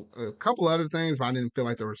and a couple other things, but I didn't feel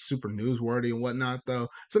like they were super newsworthy and whatnot, though.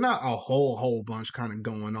 So not a whole bunch kind of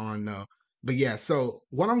going on, though. But yeah, so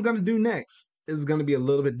what I'm gonna do next is gonna be a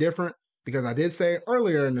little bit different because I did say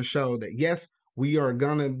earlier in the show that yes, we are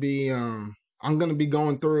gonna be I'm gonna be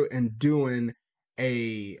going through and doing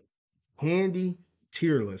a handy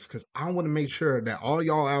tier list because I want to make sure that all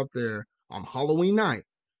y'all out there on Halloween night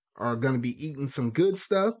are going to be eating some good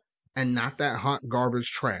stuff and not that hot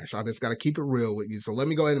garbage trash. I just got to keep it real with you. So let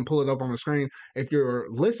me go ahead and pull it up on the screen. If you're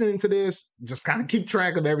listening to this, just kind of keep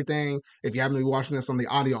track of everything. If you happen to be watching this on the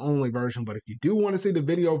audio only version, but if you do want to see the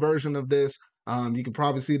video version of this, you can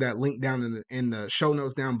probably see that link down in the show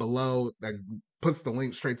notes down below that puts the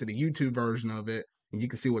link straight to the YouTube version of it, and you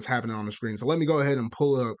can see what's happening on the screen. So let me go ahead and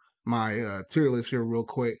pull up my tier list here real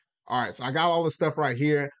quick. All right, so I got all the stuff right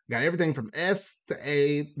here. Got everything from S to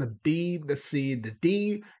A, the B, the C, the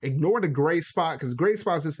D. Ignore the gray spot because gray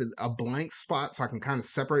spot is just a blank spot, so I can kind of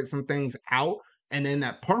separate some things out. And then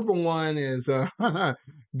that purple one is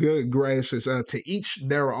good gracious, to each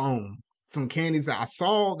their own. Some candies that I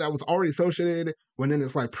saw that was already associated when then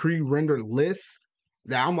it's like pre-rendered lists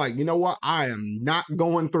that I'm like, you know what? I am not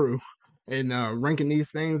going through and ranking these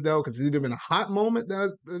things though, because it's either been a hot moment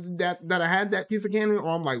that I had that piece of candy, or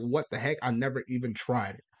I'm like, what the heck? I never even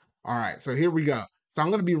tried it. All right, so here we go. So I'm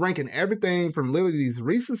gonna be ranking everything from literally these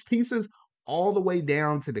Reese's pieces all the way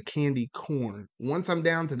down to the candy corn. Once I'm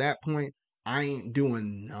down to that point, I ain't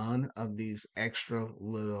doing none of these extra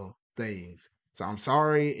little things. So I'm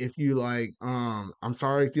sorry if you like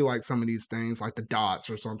some of these things like the dots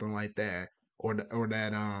or something like that or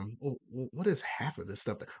that what is half of this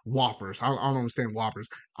stuff that Whoppers. I don't understand Whoppers.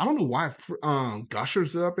 I don't know why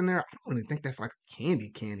Gushers are up in there. I don't really think that's like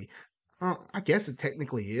candy. I guess it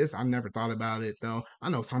technically is. I never thought about it though. I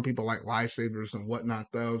know some people like lifesavers and whatnot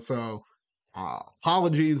though. So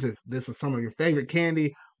apologies if this is some of your favorite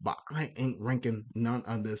candy, but I ain't ranking none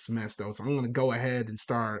of this mess though. So I'm gonna go ahead and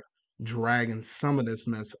start dragging some of this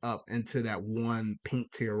mess up into that one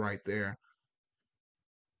pink tier right there.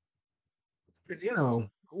 Because,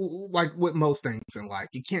 like with most things in life,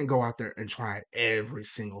 you can't go out there and try every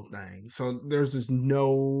single thing. So there's just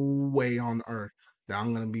no way on earth that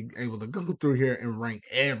I'm going to be able to go through here and rank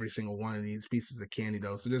every single one of these pieces of candy,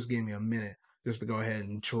 though. So just give me a minute just to go ahead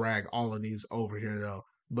and drag all of these over here, though.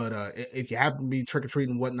 But if you happen to be trick or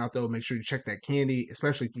treating and whatnot, though, make sure you check that candy,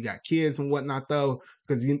 especially if you got kids and whatnot, though,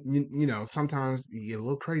 because you know sometimes you get a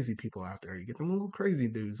little crazy people out there. You get them little crazy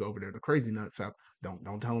dudes over there, the crazy nuts out.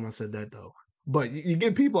 Don't tell them I said that though. But you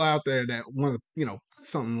get people out there that want to,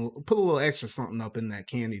 put a little extra something up in that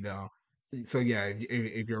candy though. So yeah,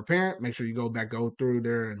 if you're a parent, make sure you go through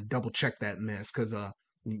there and double check that mess because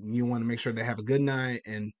you want to make sure they have a good night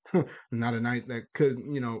and not a night that could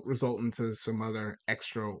result into some other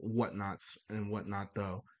extra whatnots and whatnot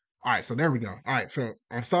though. All right, so there we go. All right, so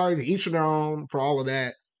I'm sorry to each of their own for all of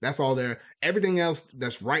that. That's all there. Everything else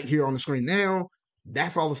that's right here on the screen now,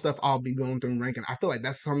 that's all the stuff I'll be going through and ranking. I feel like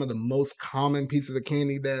that's some of the most common pieces of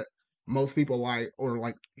candy that most people like, or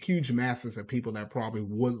like huge masses of people that probably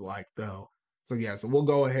would like though. So yeah, so we'll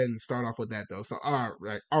go ahead and start off with that though. So all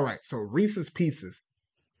right. So Reese's Pieces.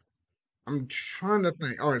 I'm trying to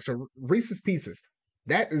think. All right, so Reese's Pieces.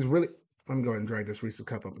 That is really. Let me go ahead and drag this Reese's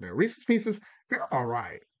cup up there. Reese's Pieces, they're all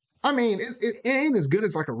right. I mean, it ain't as good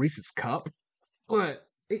as like a Reese's cup, but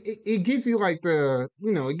it gives you like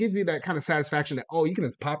it gives you that kind of satisfaction that, oh, you can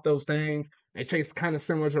just pop those things. It tastes kind of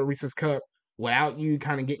similar to a Reese's cup without you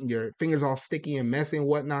kind of getting your fingers all sticky and messy and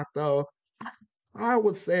whatnot, though. I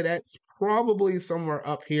would say that's probably somewhere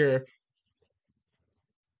up here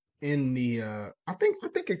in the I think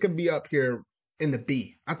it could be up here in the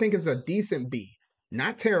B. I think it's a decent B.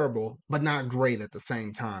 Not terrible, but not great at the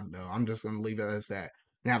same time though. I'm just gonna leave it as that.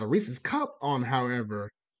 Now the Reese's cup on, however,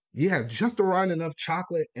 you have just the right enough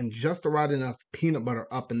chocolate and just the right enough peanut butter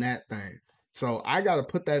up in that thing. So I gotta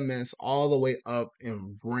put that mess all the way up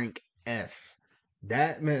in rank S.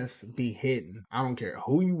 That mess be hidden. I don't care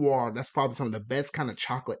who you are. That's probably some of the best kind of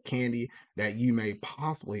chocolate candy that you may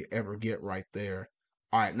possibly ever get right there.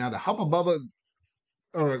 All right, now the Hubba Bubba,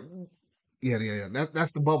 or yeah.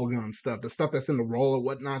 That's the bubble gum stuff, the stuff that's in the roll or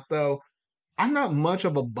whatnot. Though I'm not much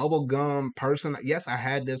of a bubble gum person. Yes, I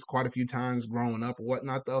had this quite a few times growing up or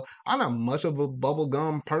whatnot. Though I'm not much of a bubble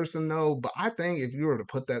gum person though. But I think if you were to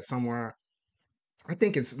put that somewhere, I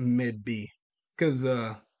think it's mid B, because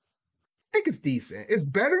think it's decent. It's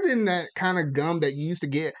better than that kind of gum that you used to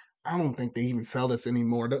get. I don't think they even sell this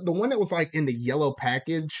anymore. The one that was like in the yellow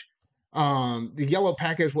package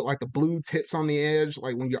with like the blue tips on the edge,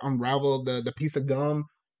 like when you unravel the piece of gum,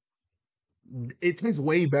 it tastes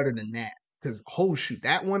way better than that. Because oh shoot,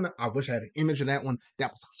 that one, I wish I had an image of that one.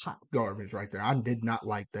 That was hot garbage right there. I did not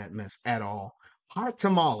like that mess at all. Hot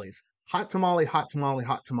tamales, hot tamale, hot tamale,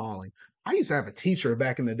 hot tamale. I used to have a teacher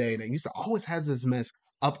back in the day that used to always have this mess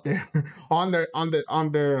up there on their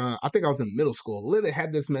I think I was in middle school. Literally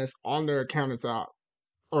had this mess on their countertop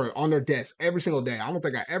or on their desk every single day. I don't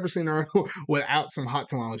think I ever seen her without some hot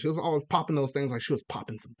tamales. She was always popping those things like she was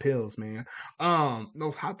popping some pills, man.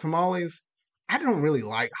 Those hot tamales, I don't really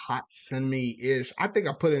like hot cinnamon ish. I think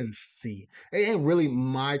I put it in C. It ain't really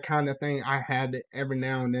my kind of thing. I had it every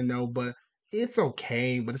now and then though, but it's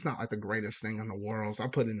okay. But it's not like the greatest thing in the world. So I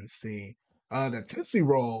put it in C. The Tootsie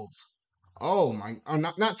Rolls. Oh my,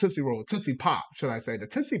 not Tootsie Roll, Tootsie Pop, should I say? The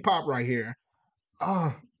Tootsie Pop right here.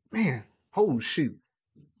 Oh man, oh shoot.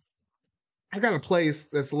 I got a place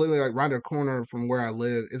that's literally like right the corner from where I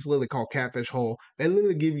live. It's literally called Catfish Hole. They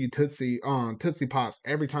literally give you Tootsie Pops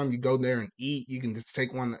every time you go there and eat. You can just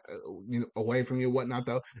take one away from you, whatnot.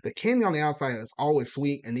 Though the candy on the outside is always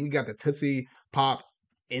sweet, and then you got the Tootsie Pop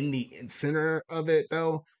in center of it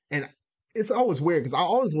though, and it's always weird because I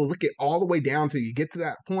always will look it all the way down till you get to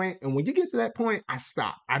that point, and when you get to that point, I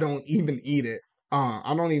stop. I don't even eat it.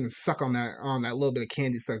 I don't even suck on that little bit of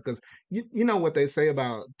candy stuff because you know what they say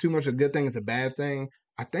about too much of a good thing is a bad thing.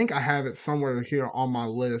 I think I have it somewhere here on my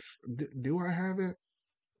list. Do I have it?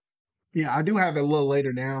 Yeah, I do have it a little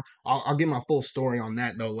later down. I'll get my full story on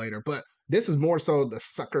that though later. But this is more so the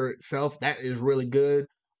sucker itself. That is really good.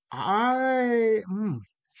 I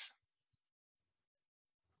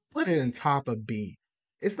put it in top of B.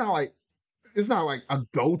 It's not like it's not like a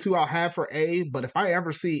go-to I'll have for A, but if I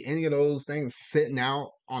ever see any of those things sitting out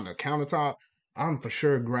on the countertop, I'm for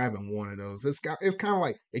sure grabbing one of those. It's kind of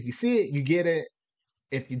like if you see it, you get it.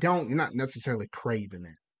 If you don't, you're not necessarily craving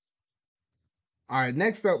it. All right,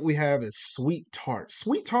 next up we have is sweet tarts.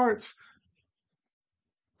 Sweet tarts,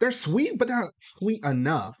 they're sweet, but not sweet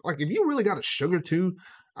enough. Like if you really got a sugar tooth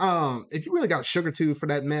for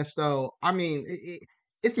that mess, though, I mean,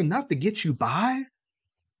 it's enough to get you by,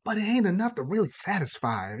 but it ain't enough to really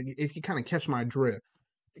satisfy. If you kind of catch my drift,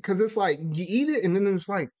 because it's like you eat it and then it's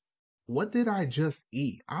like, what did I just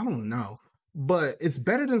eat? I don't know. But it's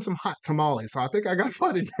better than some hot tamales. So I think I got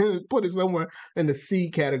to put it somewhere in the C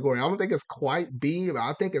category. I don't think it's quite B, but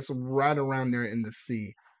I think it's right around there in the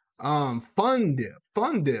C. Fun dip.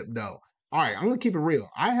 Fun dip though. All right, I'm gonna keep it real.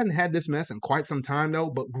 I hadn't had this mess in quite some time though,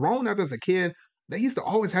 but growing up as a kid, they used to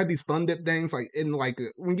always have these fun dip things like in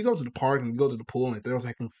when you go to the park and you go to the pool and if there was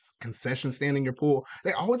like a concession stand in your pool,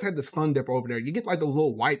 they always had this fun dip over there. You get like those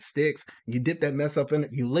little white sticks, you dip that mess up in it,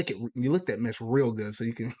 you lick that mess real good so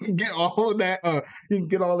you can get all of that you can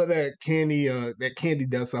get all of that candy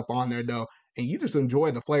dust up on there though. And you just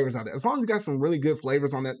enjoy the flavors of it. As long as you got some really good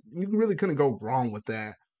flavors on that, you really couldn't go wrong with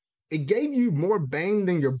that. It gave you more bang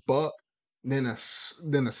than your buck than a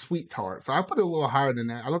sweet tart. So I put it a little higher than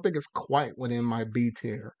that. I don't think it's quite within my B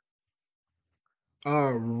tier.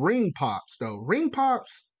 Ring pops though. Ring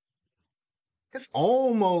pops, it's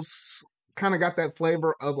almost kind of got that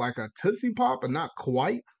flavor of like a Tootsie Pop, but not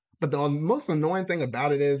quite. But the most annoying thing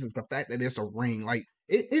about it is the fact that it's a ring. Like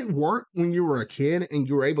it worked when you were a kid and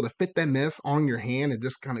you were able to fit that mess on your hand and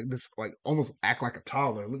just kind of just like almost act like a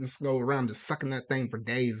toddler. Let's just go around just sucking that thing for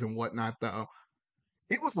days and whatnot though.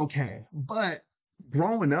 It was okay. But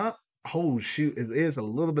growing up, oh shoot, it is a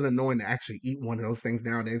little bit annoying to actually eat one of those things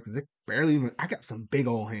nowadays because it barely even I got some big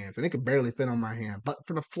old hands and it could barely fit on my hand. But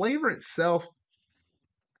for the flavor itself,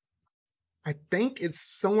 I think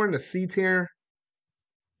it's somewhere in the C tier,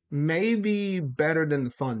 maybe better than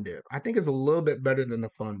the Fun Dip. I think it's a little bit better than the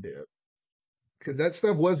Fun Dip because that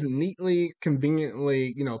stuff wasn't neatly,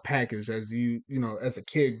 conveniently, packaged as as a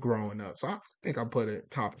kid growing up. So I think I'll put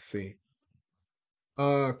it top of C.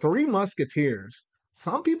 Three Musketeers.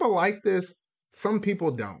 Some people like this, some people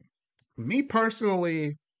don't. Me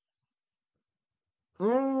personally,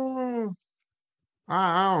 mm,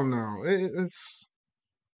 I don't know. It's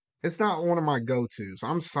It's not one of my go-tos.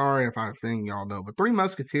 I'm sorry if I offend y'all though, but Three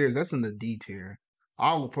Musketeers, that's in the D tier.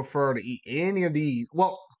 I would prefer to eat any of these.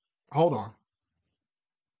 Well, hold on.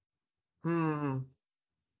 Hmm.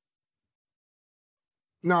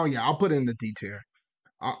 No, yeah, I'll put it in the D tier.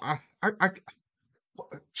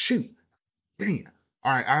 Shoot. Dang it.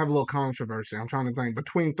 All right, I have a little controversy. I'm trying to think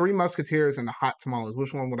between Three Musketeers and the hot tamales.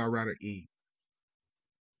 Which one would I rather eat?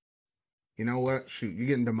 You know what? Shoot, you're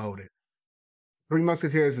getting demoted. Three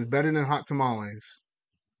Musketeers is better than hot tamales.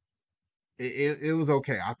 It was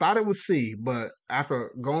okay. I thought it was C, but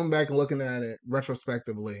after going back and looking at it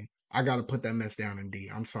retrospectively, I got to put that mess down in D.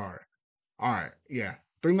 I'm sorry. All right, yeah.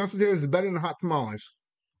 Three Musketeers is better than hot tamales,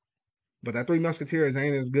 but that Three Musketeers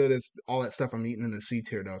ain't as good as all that stuff I'm eating in the C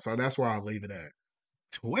tier though. So that's where I'll leave it at.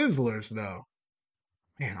 Twizzlers though,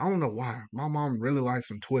 man, I don't know why. My mom really likes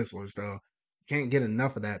some Twizzlers though. Can't get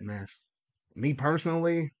enough of that mess. Me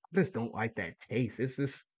personally, I just don't like that taste. It's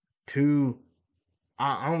just too.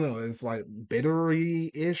 I don't know. It's like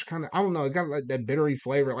bittery ish kind of. I don't know. It got like that bittery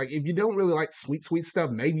flavor. Like if you don't really like sweet stuff,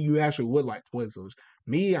 maybe you actually would like Twizzlers.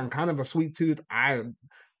 Me, I'm kind of a sweet tooth.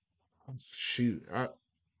 Shoot,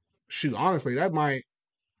 shoot. Honestly, that might.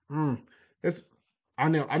 Mm, it's. I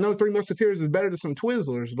know Three Musketeers is better than some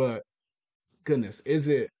Twizzlers, but goodness, is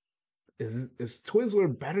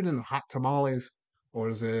Twizzler better than hot tamales, or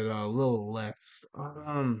is it a little less?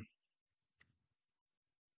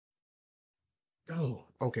 Oh,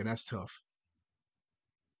 okay, that's tough.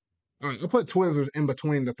 All right, I'll put Twizzlers in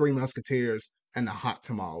between the Three Musketeers and the hot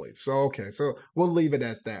tamales. So okay, so we'll leave it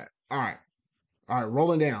at that. All right,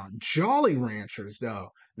 rolling down. Jolly Ranchers, though.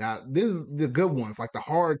 Now, this is the good ones, like the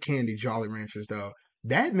hard candy Jolly Ranchers, though.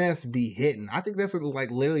 That mess be hitting. I think that's like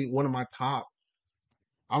literally one of my top.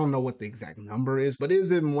 I don't know what the exact number is, but it is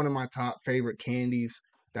in one of my top favorite candies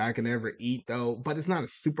that I can ever eat, though. But it's not a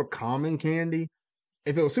super common candy.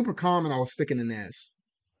 If it was super common, I was sticking an S.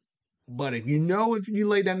 But if you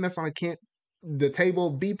lay that mess on the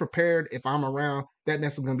table, be prepared. If I'm around, that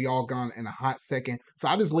mess is gonna be all gone in a hot second. So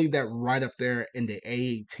I just leave that right up there in the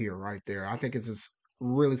A tier, right there. I think it's just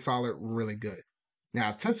really solid, really good.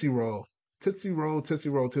 Now Tootsie Roll, Tootsie Roll, Tootsie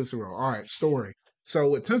Roll, Tootsie Roll. All right, story. So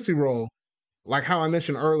with Tootsie Roll, like how I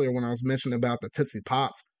mentioned earlier when I was mentioning about the Tootsie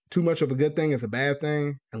Pops, too much of a good thing is a bad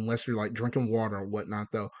thing unless you're like drinking water or whatnot.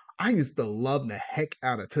 Though I used to love the heck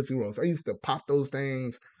out of Tootsie Rolls. I used to pop those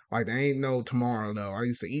things like there ain't no tomorrow though. I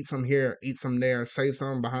used to eat some here, eat some there, save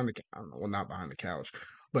some behind I don't know, well not behind the couch,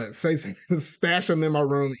 but say stash them in my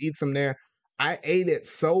room, eat some there. I ate it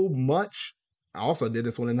so much. I also did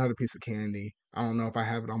this with another piece of candy. I don't know if I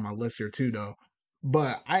have it on my list here too though.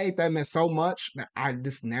 But I ate that mess so much that I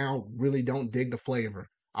just now really don't dig the flavor.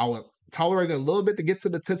 I would tolerate it a little bit to get to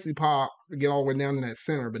the Tootsie Pop, to get all the way down to that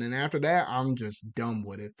center. But then after that, I'm just done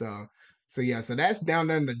with it. So yeah, so that's down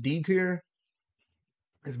there in the D tier.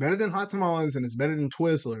 It's better than Hot Tamales and it's better than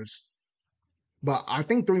Twizzlers. But I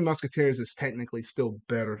think Three Musketeers is technically still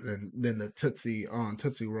better than the Tootsie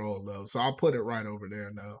Roll though. So I'll put it right over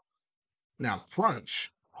there though. Now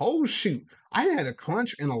Crunch. Oh shoot. I hadn't had a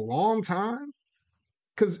crunch in a long time.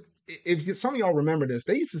 Because if some of y'all remember this,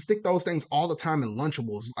 they used to stick those things all the time in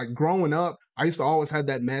Lunchables. Like growing up, I used to always have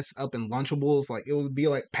that mess up in Lunchables. Like it would be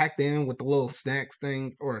like packed in with the little snacks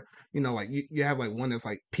things, or like you have like one that's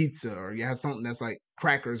like pizza, or you have something that's like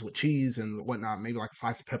crackers with cheese and whatnot, maybe like a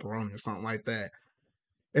slice of pepperoni or something like that.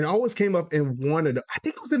 It always came up in one of the, I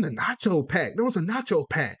think it was in the nacho pack. There was a nacho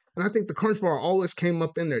pack. And I think the Crunch Bar always came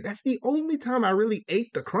up in there. That's the only time I really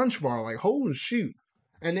ate the Crunch Bar. Like, holy shoot.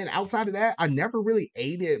 And then outside of that, I never really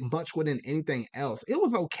ate it much within anything else. It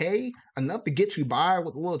was okay, enough to get you by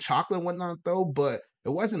with a little chocolate and whatnot, though, but it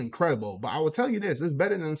wasn't incredible. But I will tell you this, it's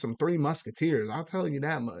better than some Three Musketeers. I'll tell you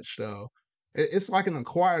that much, though. It's like an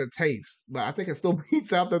acquired taste, but I think it still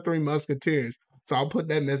beats out the Three Musketeers. So I'll put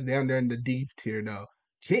that mess down there in the deep tier, though.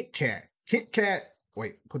 Kit Kat. Kit Kat.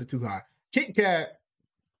 Wait, put it too high. Kit Kat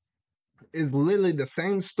is literally the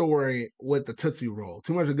same story with the Tootsie Roll.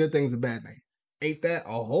 Too much of good things, a bad thing. Ate that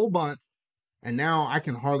a whole bunch, and now I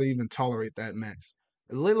can hardly even tolerate that mess.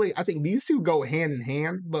 Literally, I think these two go hand in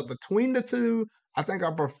hand, but between the two, I think I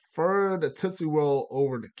prefer the Tootsie Roll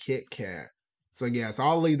over the Kit Kat. So yeah, so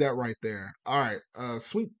I'll leave that right there. All right,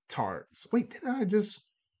 sweet tarts. Wait, didn't I just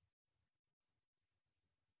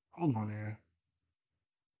hold on there?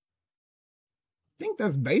 Think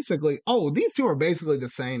that's basically these two are basically the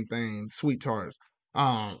same thing, sweet tarts.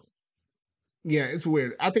 Um yeah, it's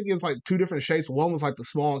weird. I think it's like two different shapes. One was like the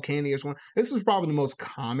small candyish one. This is probably the most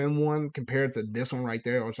common one compared to this one right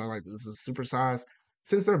there, which I like this is super size.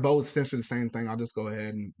 Since they're both essentially the same thing, I'll just go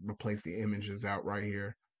ahead and replace the images out right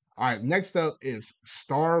here. All right, next up is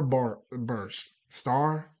Burst.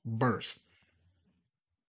 Starburst.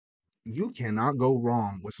 You cannot go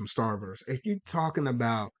wrong with some Starburst. If you're talking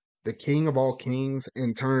about the king of all kings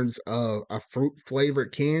in terms of a fruit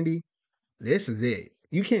flavored candy, this is it.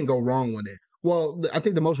 You can't go wrong with it. Well, I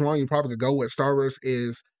think the most wrong you probably could go with Starburst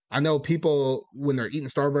is I know people when they're eating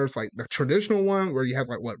Starburst, like the traditional one where you have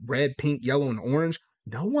like what red, pink, yellow, and orange.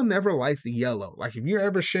 No one ever likes the yellow. Like if you're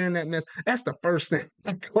ever sharing that mess, that's the first thing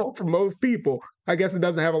I go for most people. I guess it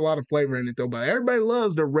doesn't have a lot of flavor in it though, but everybody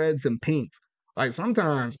loves the reds and pinks. Like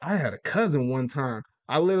sometimes I had a cousin one time.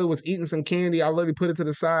 I literally was eating some candy. I literally put it to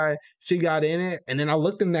the side. She got in it, and then I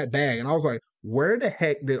looked in that bag, and I was like, where the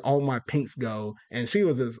heck did all my pinks go? And she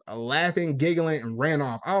was just laughing, giggling, and ran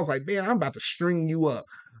off. I was like, man, I'm about to string you up.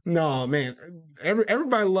 No, man,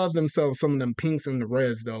 everybody loved themselves some of them pinks and the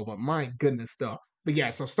reds though, but my goodness stuff. But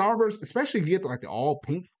yeah, so Starburst, especially if you get like the all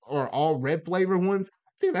pink or all red flavor ones,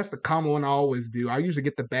 I think that's the common one I always do. I usually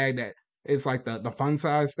get the bag that it's like the fun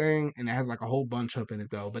size thing, and it has like a whole bunch up in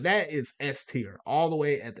it though. But that is S tier, all the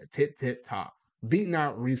way at the tip top, beating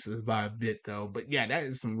out Reese's by a bit though. But yeah, that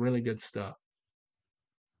is some really good stuff.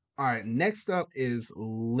 All right, next up is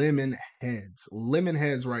lemon heads. Lemon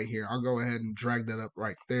heads right here. I'll go ahead and drag that up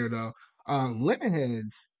right there though. Lemon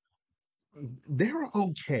heads, they're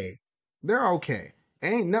okay. They're okay.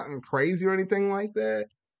 Ain't nothing crazy or anything like that.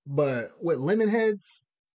 But with lemon heads,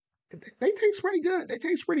 they taste pretty good. They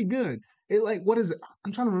taste pretty good. It like what is it?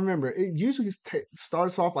 I'm trying to remember. It usually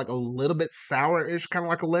starts off like a little bit sour-ish, kind of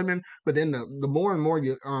like a lemon, but then the more and more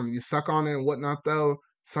you suck on it and whatnot though,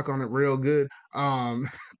 suck on it real good.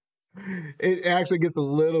 It actually gets a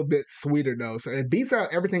little bit sweeter though, so it beats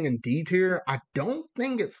out everything in D tier. I don't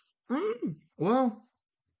think it's well,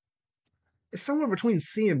 it's somewhere between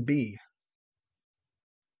C and B.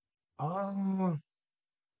 Oh,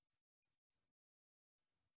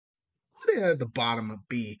 put it at the bottom of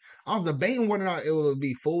B. I was debating whether or not it would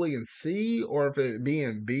be fully in C or if it be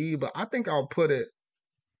in B, but I think I'll put it.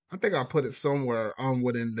 I think I'll put it somewhere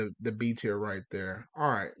within the B tier right there. All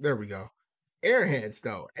right, there we go. Airheads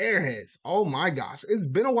though, Airheads. Oh my gosh, it's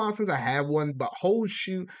been a while since I had one, but whole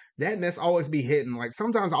shoot, that mess always be hitting. Like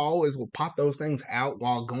sometimes I always will pop those things out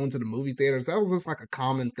while going to the movie theaters. That was just like a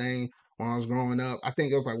common thing when I was growing up. I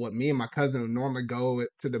think it was like what me and my cousin would normally go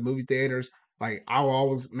to the movie theaters. Like I will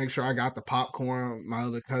always make sure I got the popcorn. My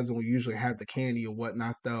other cousin would usually have the candy or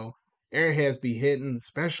whatnot though. Airheads be hitting,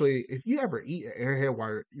 especially if you ever eat an airhead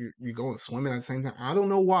while you're going swimming at the same time. I don't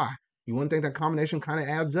know why. You wouldn't think that combination kind of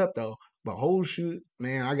adds up though. But whole shoot,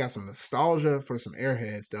 man, I got some nostalgia for some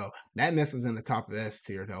airheads though. That mess is in the top of S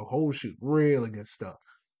tier though. Whole shoot, really good stuff.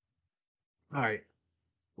 All right,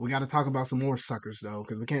 we got to talk about some more suckers though,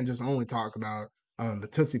 because we can't just only talk about the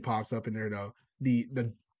Tootsie Pops up in there though.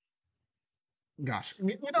 The gosh,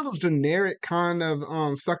 you know those generic kind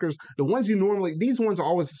of suckers, the ones you normally these ones are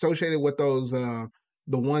always associated with those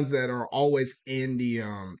the ones that are always in the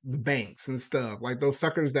banks and stuff. Like those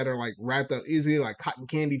suckers that are like wrapped up easily like cotton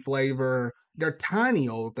candy flavor. They're tiny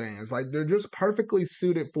old things. Like they're just perfectly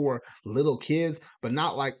suited for little kids, but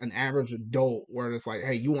not like an average adult where it's like,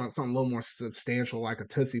 hey, you want something a little more substantial like a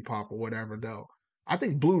Tootsie Pop or whatever though. I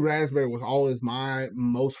think blue raspberry was always my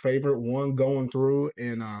most favorite one going through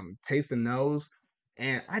and tasting those.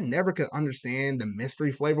 And I never could understand the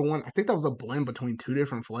mystery flavor one. I think that was a blend between two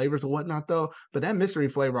different flavors or whatnot though. But that mystery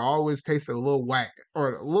flavor always tasted a little whack,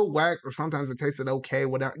 or sometimes it tasted okay,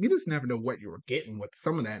 whatever. You just never know what you were getting with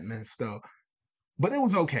some of that mess stuff. But it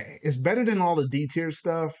was okay. It's better than all the D tier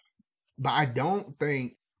stuff. But I don't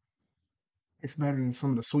think it's better than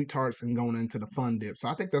some of the sweet tarts and going into the fun dip. So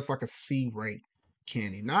I think that's like a C rank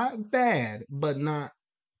candy. Not bad, but not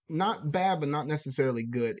bad, but not necessarily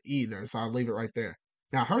good either. So I'll leave it right there.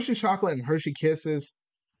 Now Hershey chocolate and Hershey Kisses,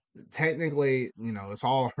 technically, it's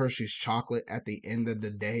all Hershey's chocolate at the end of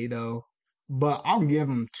the day though. But I'll give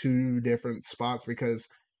them two different spots because,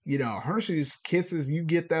 Hershey's Kisses, you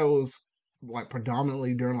get those like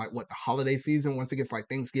predominantly during like what the holiday season, once it gets like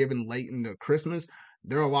Thanksgiving late into Christmas.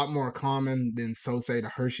 They're a lot more common than so say the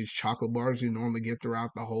Hershey's chocolate bars you normally get throughout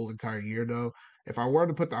the whole entire year though. If I were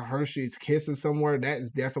to put the Hershey's Kisses somewhere, that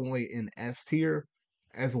is definitely in S tier,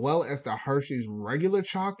 as well as the Hershey's regular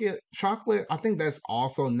chocolate. I think that's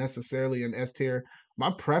also necessarily an S tier. My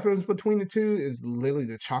preference between the two is literally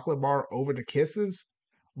the chocolate bar over the kisses.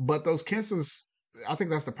 But those kisses, I think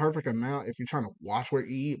that's the perfect amount if you're trying to watch what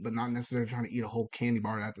you eat, but not necessarily trying to eat a whole candy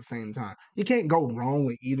bar at the same time. You can't go wrong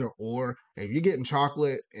with either or. If you're getting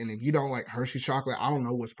chocolate and if you don't like Hershey chocolate, I don't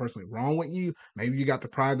know what's personally wrong with you. Maybe you got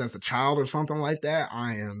deprived as a child or something like that.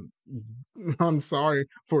 I'm sorry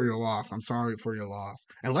for your loss. I'm sorry for your loss.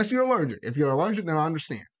 Unless you're allergic. If you're allergic, then I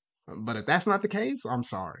understand. But if that's not the case, I'm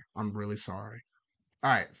sorry. I'm really sorry.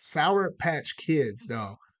 All right, Sour Patch Kids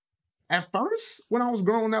though. At first, when I was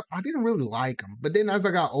growing up, I didn't really like them. But then as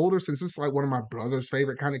I got older, since it's like one of my brother's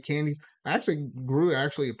favorite kind of candies, I actually grew to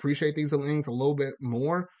actually appreciate these things a little bit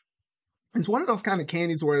more. It's one of those kind of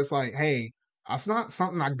candies where it's like, hey, it's not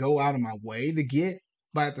something I go out of my way to get,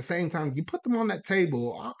 but at the same time, you put them on that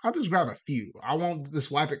table, I'll just grab a few. I won't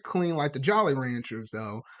just wipe it clean like the Jolly Ranchers,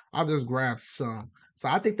 though. I'll just grab some. So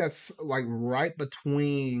I think that's like right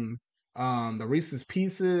between the Reese's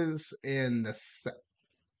Pieces and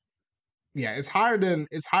yeah, it's higher than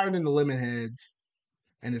the Lemon Heads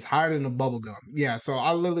and it's higher than the bubble gum. Yeah, so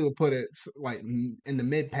I literally would put it like in the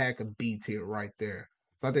mid pack of B tier right there.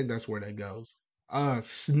 So I think that's where that goes.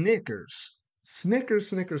 Snickers,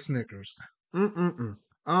 Snickers. Mm-mm-mm.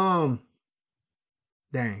 Um,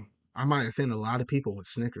 dang, I might offend a lot of people with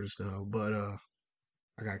Snickers though, but I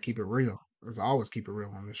gotta keep it real. Cause I always keep it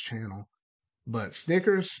real on this channel. But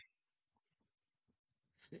Snickers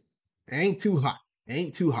ain't too hot.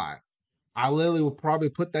 Ain't too hot. I literally would probably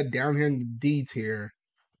put that down here in the D tier.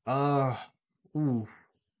 Uh, ooh,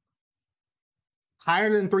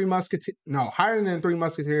 higher than Three Musketeers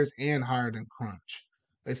and higher than Crunch.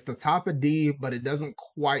 It's the top of D, but it doesn't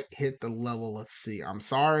quite hit the level of C. I'm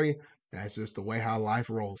sorry, that's just the way how life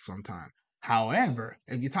rolls sometimes. However,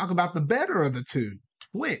 if you talk about the better of the two,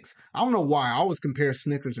 Twix. I don't know why I always compare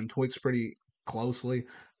Snickers and Twix pretty closely.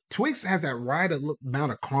 Twix has that right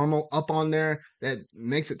amount of caramel up on there that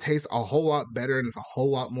makes it taste a whole lot better and it's a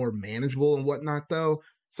whole lot more manageable and whatnot though.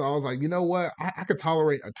 So I was like, you know what? I could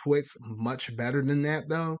tolerate a Twix much better than that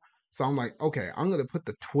though. So I'm like, okay, I'm gonna put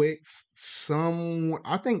the Twix somewhere.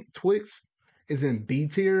 I think Twix is in B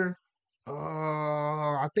tier.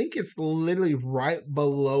 I think it's literally right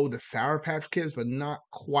below the Sour Patch Kids, but not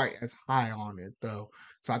quite as high on it though.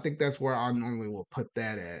 So I think that's where I normally will put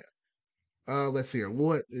that at. Let's see here.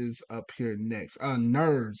 What is up here next?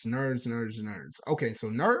 Nerds. Okay, so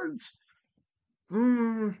nerds.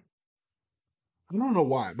 Mm, I don't know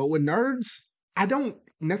why, but with nerds, I don't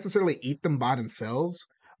necessarily eat them by themselves.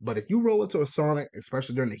 But if you roll into a Sonic,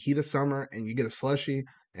 especially during the heat of summer, and you get a slushy,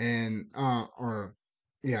 and or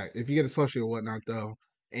yeah, if you get a slushy or whatnot though,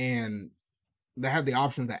 and they have the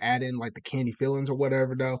option to add in like the candy fillings or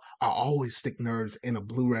whatever though, I always stick nerds in a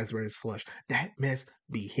blue raspberry slush. That mess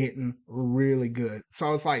be hitting really good.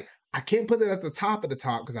 So it's like I can't put it at the top of the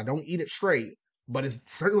top because I don't eat it straight, but it's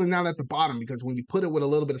certainly not at the bottom because when you put it with a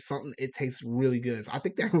little bit of something, it tastes really good. So I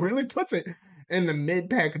think that really puts it in the mid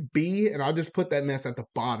pack B, and I'll just put that mess at the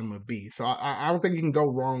bottom of B. So I don't think you can go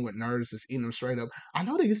wrong with nerds just eating them straight up. I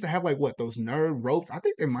know they used to have like what those nerd ropes. I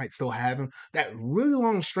think they might still have them. That really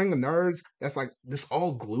long string of nerds that's like just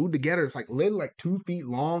all glued together. It's like literally like 2 feet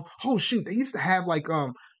long. Oh shoot, they used to have like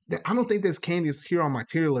I don't think this candy is here on my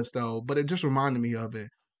tier list though, but it just reminded me of it.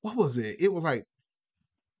 What was it? It was like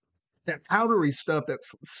that powdery stuff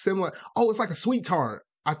that's similar. Oh, it's like a sweet tart.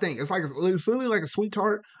 I think it's literally like a sweet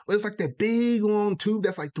tart, but it's like that big long tube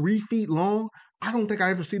that's like 3 feet long. I don't think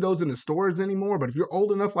I ever see those in the stores anymore. But if you're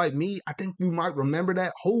old enough like me, I think you might remember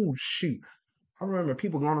that. Oh shoot, I remember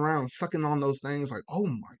people going around sucking on those things like, oh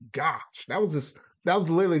my gosh, that was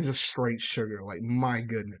literally just straight sugar. Like my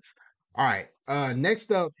goodness. All right,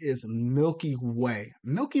 next up is Milky Way.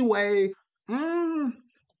 Milky Way. I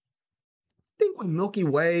think with Milky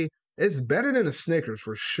Way, it's better than a Snickers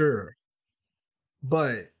for sure.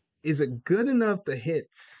 But is it good enough to hit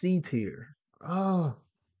C tier? Oh,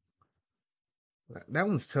 that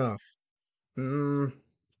one's tough. Mm,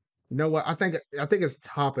 you know what? I think it's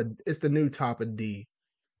the new top of D.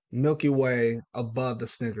 Milky Way above the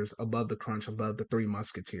Snickers, above the Crunch, above the Three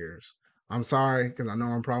Musketeers. I'm sorry because I know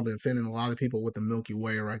I'm probably offending a lot of people with the Milky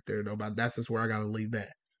Way right there though, but that's just where I gotta leave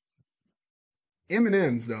that.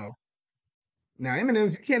 M&M's though. Now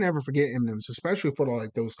M&M's, you can't ever forget M&M's, especially for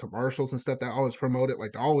like those commercials and stuff that always promote it.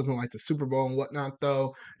 Like they're always in like the Super Bowl and whatnot.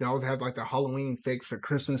 Though they always have like the Halloween fix or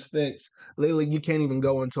Christmas fix. Literally, you can't even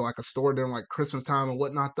go into like a store during like Christmas time and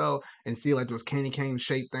whatnot though, and see like those candy cane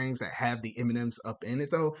shaped things that have the M&Ms up in it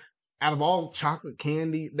though. Out of all chocolate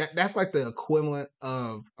candy, that's like the equivalent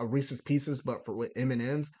of a Reese's Pieces, but for with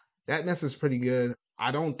M&Ms. That mess is pretty good. I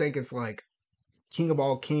don't think it's like King of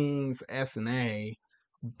All Kings, S and A,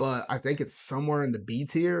 but I think it's somewhere in the B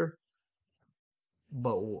tier.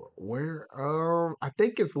 But where? I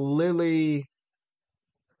think it's literally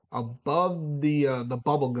above the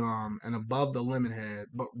bubble gum and above the lemon head,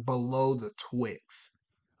 but below the Twix.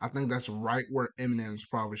 I think that's right where M&M's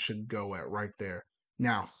probably should go at right there.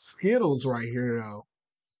 Now Skittles right here though.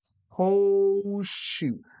 Oh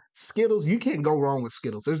shoot. Skittles, you can't go wrong with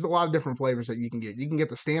Skittles. There's a lot of different flavors that you can get. You can get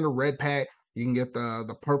the standard red pack, you can get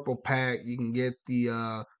the purple pack, you can get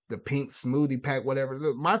the pink smoothie pack, whatever.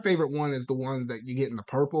 My favorite one is the ones that you get in the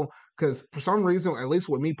purple because for some reason, at least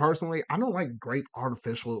with me personally, I don't like grape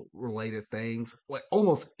artificial related things, like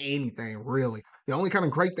almost anything really. The only kind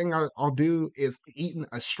of grape thing I'll do is eating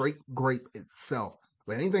a straight grape itself.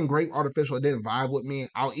 But anything grape artificial that didn't vibe with me,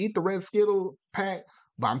 I'll eat the red Skittle pack,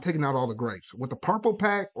 but I'm taking out all the grapes. With the purple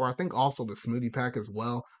pack, or I think also the smoothie pack as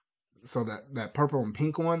well, so that purple and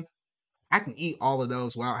pink one, I can eat all of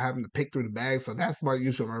those without having to pick through the bag. So that's my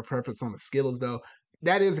preference on the Skittles, though.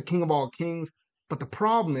 That is a king of all kings. But the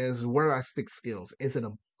problem is, where do I stick Skittles? Is it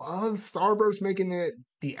above Starburst, making it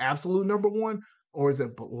the absolute number one, or is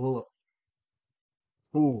it below?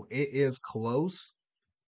 Ooh, it is close,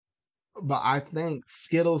 but I think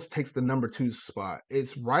Skittles takes the number two spot.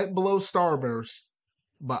 It's right below Starburst,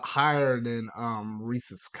 but higher than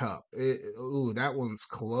Reese's Cup. Ooh, that one's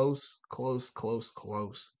close, close, close,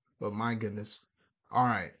 close. But my goodness. All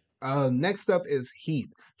right. Next up is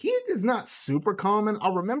Heath. Heath is not super common. I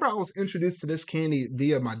remember I was introduced to this candy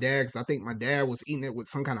via my dad because I think my dad was eating it with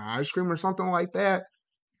some kind of ice cream or something like that.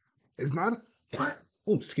 It's not.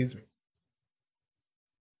 Oh, excuse me.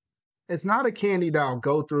 It's not a candy that I'll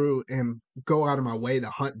go through and go out of my way to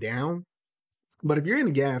hunt down. But if you're in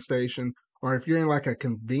a gas station or if you're in like a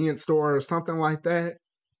convenience store or something like that,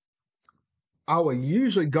 I will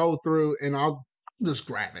usually go through and I'll just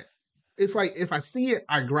grab it. It's like if I see it,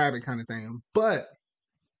 I grab it kind of thing. But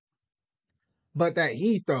that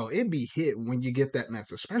heat though, it be hit when you get that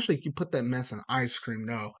mess, especially if you put that mess in ice cream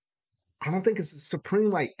though. I don't think it's a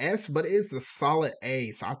supreme like S, but it's a solid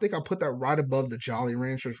A. So I think I'll put that right above the Jolly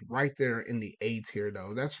Ranchers, right there in the A tier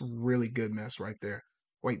though. That's really good mess right there.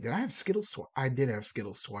 Wait, did I have Skittles twice? I did have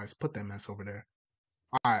Skittles twice. Put that mess over there.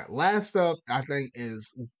 All right, last up, I think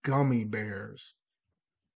is gummy bears.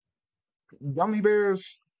 Gummy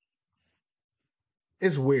bears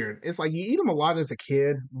is weird. It's like you eat them a lot as a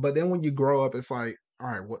kid, but then when you grow up, it's all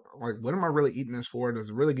right, what am I really eating this for? Does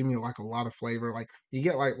it really give me like a lot of flavor? Like you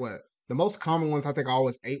get like what the most common ones I think I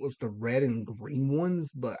always ate was the red and green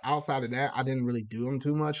ones, but outside of that, I didn't really do them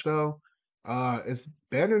too much though. It's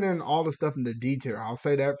better than all the stuff in the D tier. I'll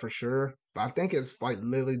say that for sure. But I think it's like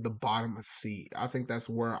literally the bottom of C. I think that's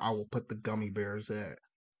where I will put the gummy bears at.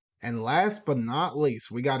 And last but not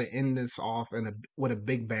least, we got to end this off with a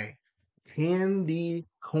big bang. Candy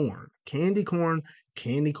corn, candy corn,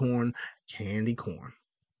 candy corn, candy corn.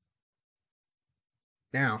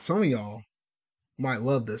 Now, some of y'all might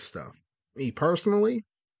love this stuff. Me personally,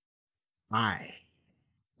 I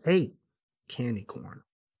hate candy corn.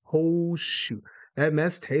 Oh shoot, that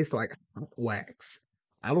mess tastes like hot wax.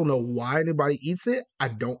 I don't know why anybody eats it. I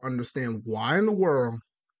don't understand why in the world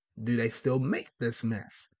do they still make this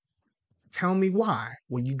mess. Tell me why.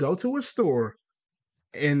 When you go to a store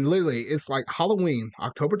and literally it's like Halloween,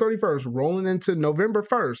 October 31st, rolling into November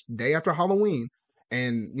 1st, day after Halloween.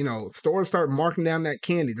 And stores start marking down that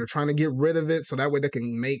candy. They're trying to get rid of it so that way they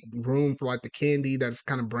can make room for like the candy that's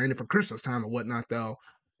kind of branded for Christmas time or whatnot, though.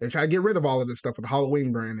 They try to get rid of all of this stuff with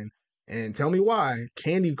Halloween branding. And tell me why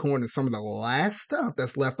candy corn is some of the last stuff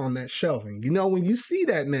that's left on that shelf. And when you see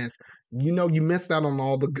that mess, you missed out on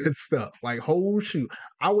all the good stuff. Like, oh shoot,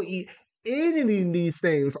 I would eat any of these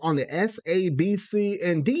things on the S, A, B, C,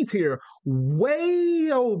 and D tier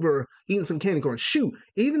way over eating some candy corn. Shoot,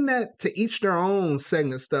 even that to each their own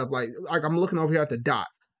segment stuff. Like I'm looking over here at the dots,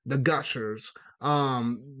 the gushers,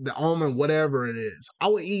 the almond, whatever it is. I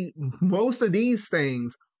would eat most of these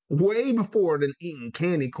things way before than eating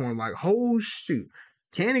candy corn. Like, oh shoot,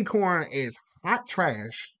 candy corn is hot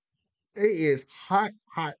trash. It is hot,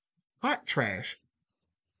 hot, hot trash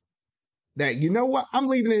that what I'm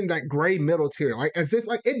leaving in that gray middle tier, like as if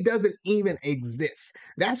like it doesn't even exist.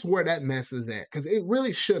 That's where that mess is at because it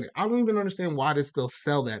really shouldn't. I don't even understand why they still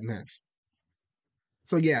sell that mess.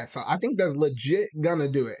 So yeah, so I think that's legit gonna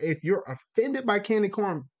do it. If you're offended by candy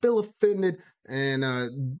corn, feel offended, and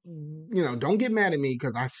don't get mad at me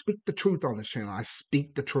because I speak the truth on this channel. I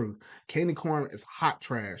speak the truth. Candy corn is hot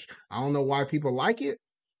trash. I don't know why people like it.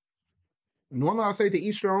 Normally I say to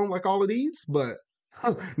each their own, like all of these, but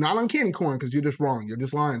not on candy corn because you're just wrong. You're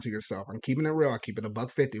just lying to yourself. I'm keeping it real. I keep it a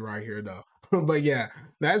 $1.50 right here though. But yeah,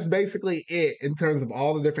 that's basically it in terms of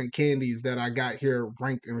all the different candies that I got here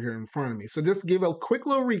ranked in here in front of me. So just to give a quick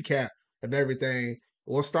little recap of everything.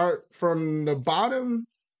 We'll start from the bottom,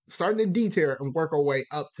 starting the D tier and work our way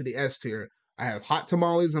up to the S tier. I have hot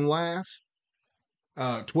tamales in last,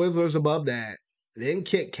 Twizzlers above that, then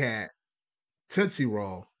Kit Kat, Tootsie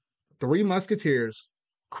Roll, Three Musketeers,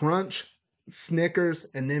 Crunch, Snickers,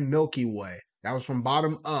 and then Milky Way. That was from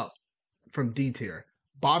bottom up from D tier.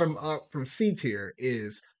 Bottom up from C tier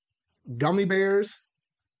is gummy bears,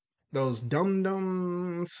 those dum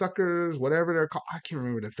dum suckers, whatever they're called. I can't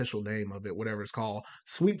remember the official name of it, whatever it's called.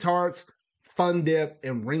 Sweet tarts, fun dip,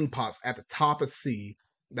 and ring pops at the top of C.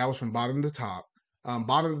 That was from bottom to top.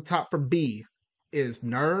 Bottom to top for B is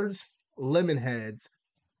nerds, lemon heads,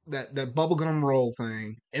 that bubblegum roll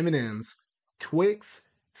thing, M&Ms, Twix,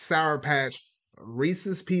 Sour Patch,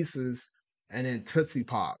 Reese's Pieces, and then Tootsie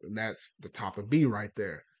Pop. And that's the top of B right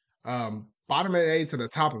there. Bottom of A to the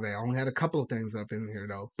top of A. I only had a couple of things up in here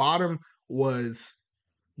though. Bottom was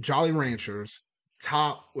Jolly Ranchers.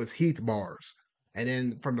 Top was Heath Bars. And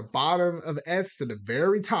then from the bottom of S to the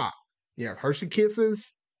very top, you have Hershey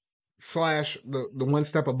Kisses slash the one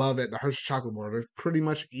step above it, the Hershey Chocolate Bar. They're pretty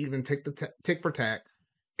much even tick for tack.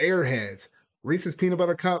 Airheads, Reese's Peanut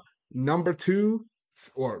Butter Cup. Number two,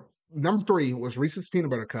 or number three was Reese's Peanut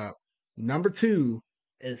Butter Cup. Number two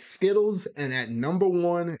is Skittles, and at number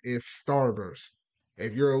one is Starburst.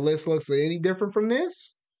 If your list looks any different from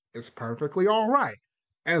this, it's perfectly all right.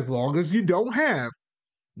 As long as you don't have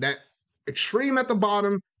that extreme at the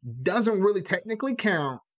bottom, doesn't really technically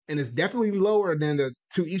count, and it's definitely lower than the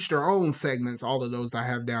to each their own segments, all of those I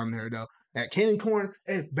have down there though. That candy corn,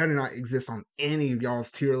 it better not exist on any of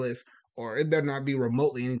y'all's tier list, or it better not be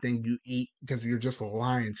remotely anything you eat because you're just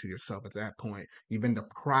lying to yourself at that point. You've been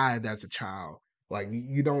deprived as a child. Like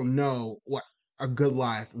you don't know what a good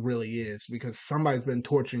life really is because somebody's been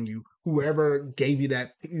torturing you. Whoever gave you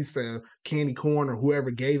that piece of candy corn or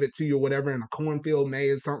whoever gave it to you or whatever in a cornfield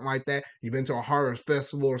maze, something like that. You've been to a harvest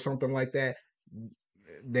festival or something like that.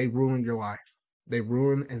 They ruined your life. They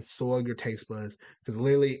ruined and soiled your taste buds. Because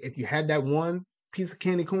literally, if you had that one piece of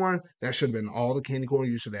candy corn, that should have been all the candy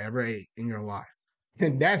corn you should have ever ate in your life.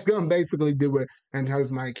 And that's gonna basically do it in terms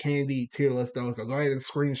of my candy tier list though. So go ahead and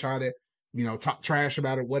screenshot it, talk trash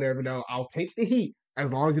about it, whatever though. I'll take the heat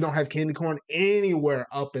as long as you don't have candy corn anywhere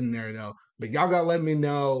up in there though. But y'all gotta let me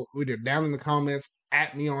know either down in the comments,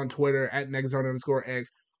 at me on Twitter, at Megazone_X,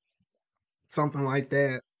 something like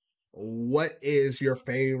that. What is your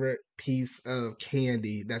favorite piece of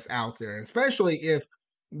candy that's out there? Especially if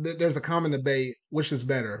there's a common debate, which is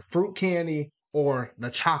better, fruit candy or the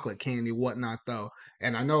chocolate candy, whatnot, though.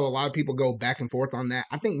 And I know a lot of people go back and forth on that.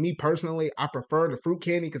 I think me personally, I prefer the fruit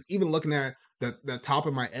candy because even looking at the top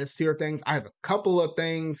of my S tier things, I have a couple of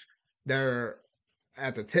things that are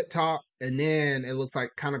at the tip top, and then it looks like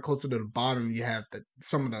kind of closer to the bottom. You have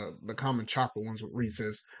some of the common chocolate ones with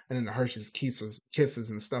Reese's, and then the Hershey's Kisses,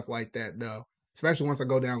 and stuff like that. Though, especially once I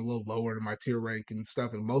go down a little lower to my tier rank and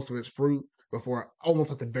stuff, and most of it's fruit. Before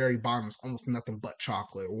almost at the very bottom, it's almost nothing but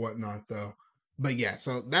chocolate or whatnot, though. But yeah,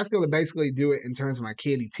 so that's gonna basically do it in terms of my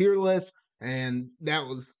candy tier list. And that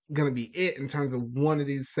was gonna be it in terms of one of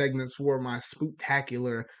these segments for my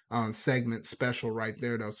spooktacular segment special right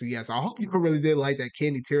there though. So yes, I hope you really did like that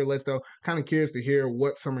candy tier list though. Kind of curious to hear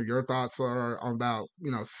what some of your thoughts are about,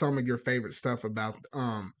 some of your favorite stuff about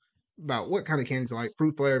what kind of candies you like,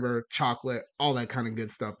 fruit flavor, chocolate, all that kind of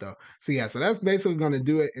good stuff though. So yeah, so that's basically going to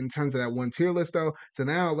do it in terms of that one tier list though. So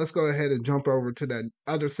now let's go ahead and jump over to that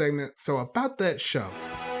other segment. So about that show.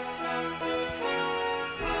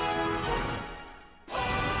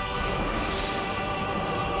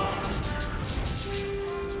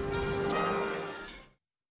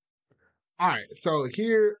 All right, so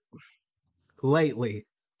here lately,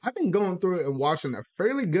 I've been going through it and watching a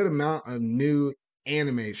fairly good amount of new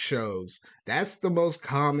anime shows. That's the most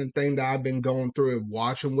common thing that I've been going through and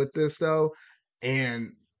watching with this though.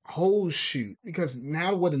 And oh shoot, because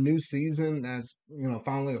now with a new season that's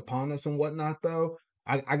finally upon us and whatnot though,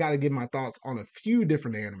 I got to give my thoughts on a few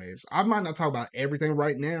different animes. I might not talk about everything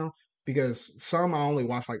right now because some I only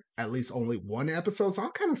watch like at least only one episode, so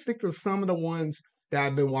I'll kind of stick to some of the ones that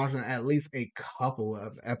I've been watching at least a couple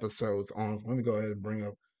of episodes on. Let me go ahead and bring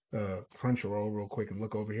up Crunchyroll real quick and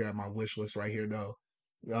look over here at my wish list right here though.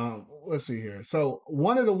 Let's see here. So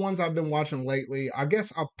one of the ones I've been watching lately, I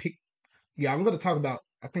guess I'll pick. Yeah, I'm going to talk about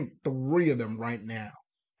I think three of them right now,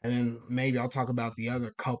 and then maybe I'll talk about the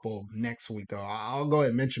other couple next week though. I'll go ahead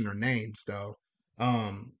and mention their names though.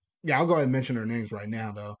 Yeah, I'll go ahead and mention their names right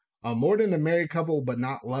now though. More than a married couple, but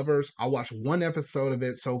not lovers. I watched one episode of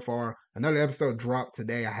it so far. Another episode dropped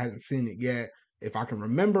today. I hadn't seen it yet. If I can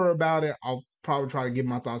remember about it, I'll probably try to give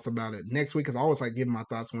my thoughts about it next week. Cause I always like giving my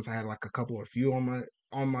thoughts once I had like a couple or few on my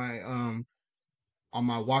on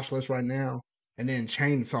my watch list right now. And then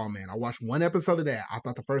Chainsaw Man. I watched one episode of that. I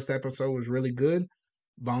thought the first episode was really good,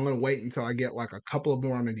 but I'm gonna wait until I get like a couple of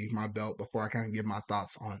more underneath my belt before I kind of give my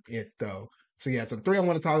thoughts on it though. So yeah, so the three I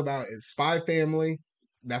want to talk about is Spy Family.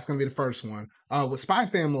 That's gonna be the first one. With Spy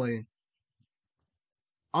Family,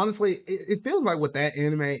 Honestly, it feels like with that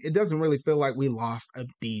anime, it doesn't really feel like we lost a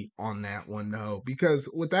beat on that one though, because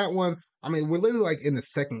with that one, I mean, we're literally like in the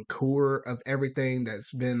second core of everything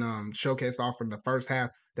that's been showcased off from the first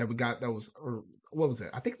half that we got. That was or what was it?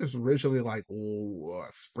 I think this was originally like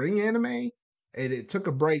spring anime, and it took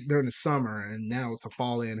a break during the summer, and now it's a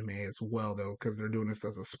fall anime as well though, because they're doing this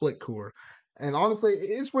as a split core. And honestly,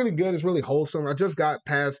 it's really good. It's really wholesome. I just got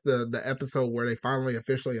past the episode where they finally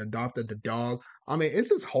officially adopted the dog. I mean, it's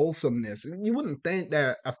just wholesomeness. You wouldn't think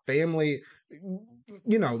that a family,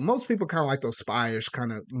 most people kind of like those spyish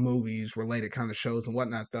kind of movies, related kind of shows and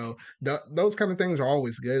whatnot, though. Those kind of things are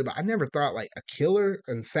always good, but I never thought like a killer,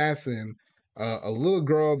 an assassin, a little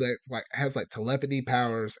girl that like has like telepathy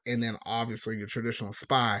powers, and then obviously your traditional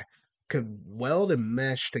spy could weld and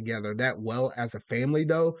mesh together that well as a family,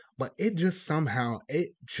 though. But it just somehow, it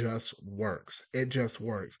just works. It just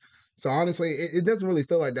works. So honestly, it doesn't really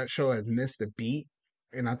feel like that show has missed a beat,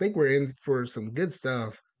 and I think we're in for some good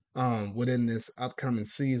stuff within this upcoming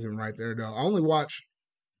season right there. Though I only watched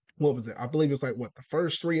what was it? I believe it's like what the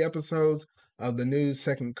first three episodes of the new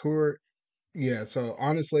second court. Yeah. So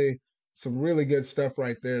honestly, some really good stuff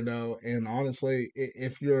right there though. And honestly,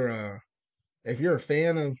 if you're a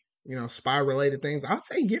fan of spy related things, I'd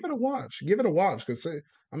say give it a watch. Give it a watch because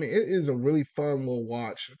I mean it is a really fun little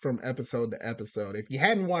watch from episode to episode. If you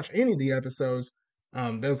hadn't watched any of the episodes,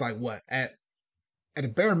 there's like what at a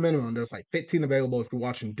bare minimum there's like 15 available if you're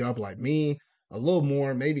watching dub like me. A little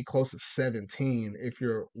more, maybe close to 17 if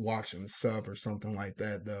you're watching sub or something like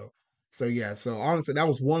that though. So yeah, so honestly, that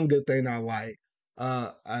was one good thing I like.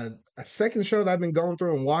 A second show that I've been going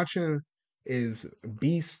through and watching is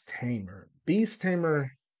Beast Tamer. Beast Tamer,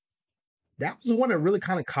 that was one that really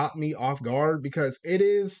kind of caught me off guard because it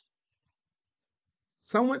is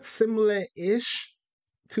somewhat similar-ish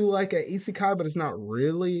to like a isekai, but it's not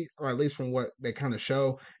really, or at least from what they kind of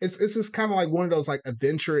show. It's just kind of like one of those like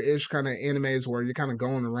adventure-ish kind of animes where you're kind of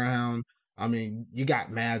going around. I mean, you got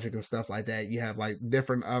magic and stuff like that. You have like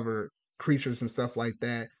different other creatures and stuff like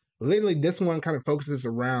that. Literally, this one kind of focuses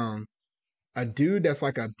around a dude that's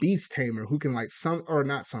like a beast tamer who can like some or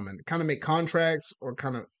not summon, kind of make contracts or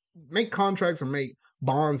kind of make contracts or make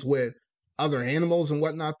bonds with other animals and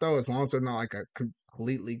whatnot though, as long as they're not like a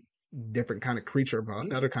completely different kind of creature, but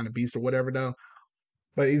another kind of beast or whatever though.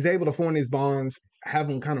 But he's able to form these bonds, have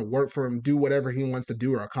him kind of work for him, do whatever he wants to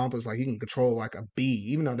do or accomplish. Like he can control like a bee,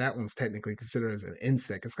 even though that one's technically considered as an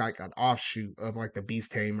insect. It's like an offshoot of like the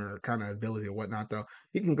beast tamer kind of ability or whatnot, though.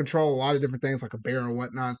 He can control a lot of different things like a bear or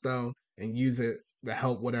whatnot, though, and use it to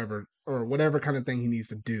help whatever or whatever kind of thing he needs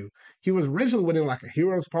to do. He was originally within like a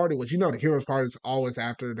hero's party, which the hero's party is always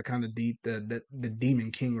after the kind of the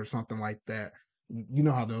demon king or something like that. You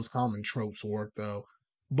know how those common tropes work, though.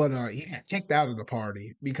 But he got kicked out of the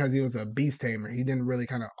party because he was a beast tamer. He didn't really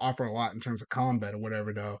kind of offer a lot in terms of combat or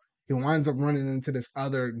whatever, though. He winds up running into this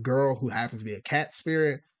other girl who happens to be a cat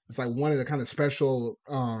spirit. It's like one of the kind of special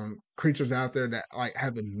creatures out there that like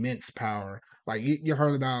have immense power. Like you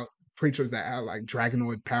heard about creatures that have like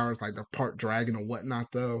dragonoid powers, like the part dragon or whatnot,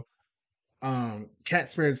 though. Cat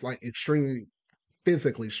spirit's like extremely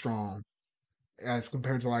physically strong as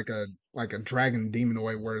compared to like a dragon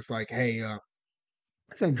demonoid, where it's like, hey,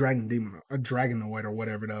 it's a dragon demon, a dragonoid or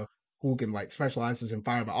whatever though, who can like specializes in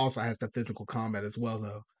fire, but also has the physical combat as well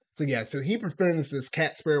though. So yeah, so he befriends this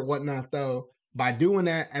cat spirit whatnot though. By doing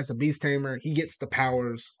that as a beast tamer, he gets the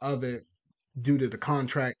powers of it due to the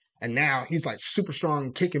contract, and now he's like super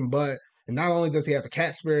strong, kicking butt. And not only does he have a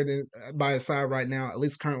cat spirit by his side right now, at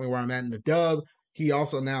least currently where I'm at in the dub, he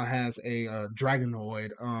also now has a dragonoid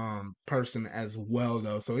person as well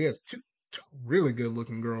though. So he has two really good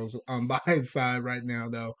looking girls by his side right now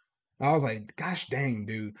though. I was like, gosh dang,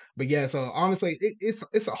 dude. But yeah, so honestly,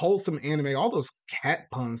 it's a wholesome anime. All those cat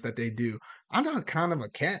puns that they do. I'm not kind of a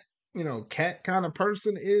cat kind of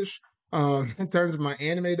person ish in terms of my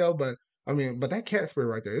anime though, but I mean, but that cat spirit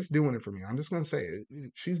right there, it's doing it for me. I'm just gonna say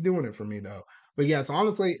it. She's doing it for me though. But yes,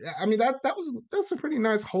 honestly, I mean that's a pretty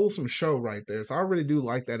nice wholesome show right there. So I really do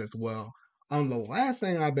like that as well. The last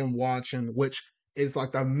thing I've been watching, which is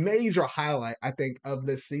like the major highlight I think of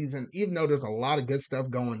this season, even though there's a lot of good stuff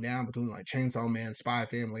going down between like Chainsaw Man, Spy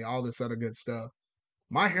Family, all this other good stuff.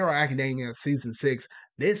 My Hero Academia season 6,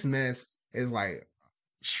 this mess is like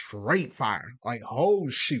straight fire. Like, oh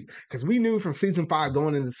shoot. Because we knew from season 5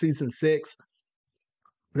 going into season 6,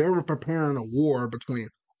 they were preparing a war between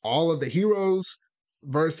all of the heroes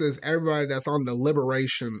versus everybody that's on the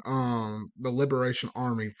liberation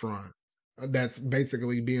army front. That's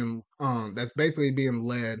basically being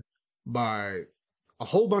led by a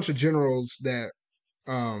whole bunch of generals that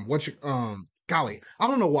what you golly, I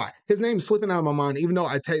don't know why his name's slipping out of my mind, even though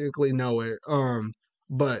I technically know it.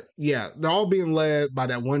 But yeah, they're all being led by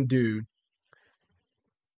that one dude,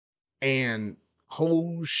 and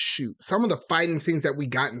oh shoot, some of the fighting scenes that we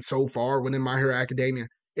gotten so far within My Hero Academia,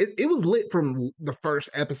 it was lit from the first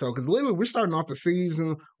episode because literally we're starting off the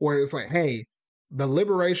season where it's like, hey, the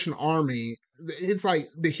Liberation Army. It's like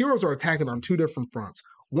the heroes are attacking on two different fronts.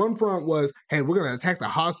 One front was, hey, we're gonna attack the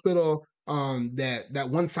hospital. That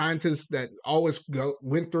one scientist that always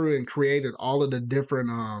went through and created all of the different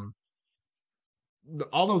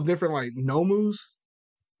all those different like nomus,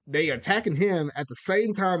 they attacking him at the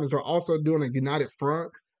same time as they're also doing a united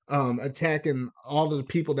front, attacking all of the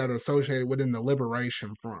people that are associated within the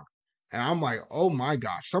Liberation Front. And I'm like, oh my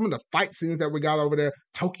gosh, some of the fight scenes that we got over there,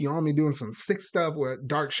 Tokiyami doing some sick stuff with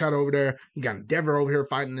Dark Shadow over there. You got Endeavor over here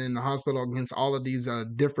fighting in the hospital against all of these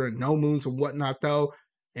different no moons and whatnot, though.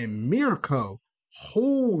 And Mirko,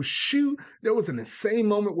 oh shoot, there was an insane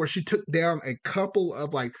moment where she took down a couple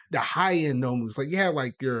of like the high end nomus. Like you had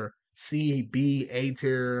like your C, B, A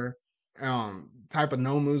tier type of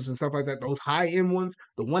nomus and stuff like that. Those high end ones,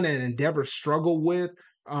 the one that Endeavor struggled with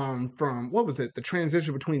from what was it, the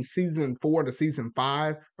transition between season 4 to season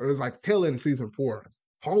 5, or it was like tail end of season 4.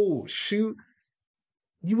 Oh shoot.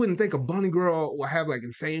 You wouldn't think a bunny girl will have like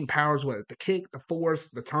insane powers with the kick, the force,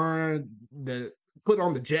 the turn, the put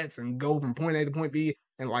on the jets and go from point A to point B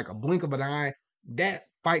in like a blink of an eye. That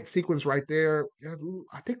fight sequence right there,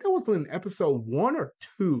 I think that was in episode 1 or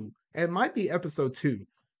 2. It might be episode 2.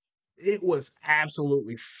 It was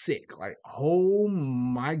absolutely sick. Like, oh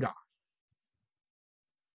my god.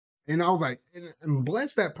 And I was like, and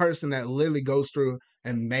bless that person that literally goes through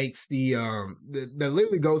and makes that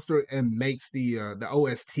literally goes through and makes the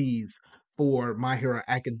OSTs for My Hero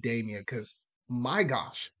Academia. Because my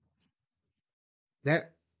gosh,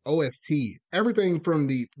 that OST, everything from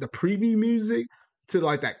the preview music to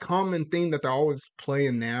like that common theme that they're always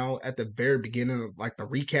playing now at the very beginning of like the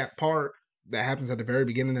recap part that happens at the very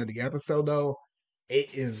beginning of the episode, though.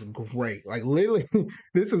 It is great. Like literally,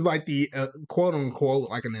 this is like the quote unquote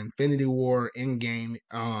like an Infinity War Endgame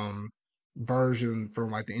version from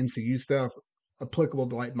like the MCU stuff applicable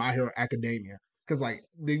to like My Hero Academia. Because like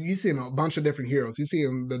you see a bunch of different heroes. You see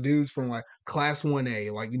the dudes from like Class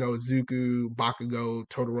 1A, like Zuko, Bakugo,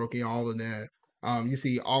 Todoroki, all of that. You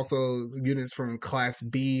see also units from Class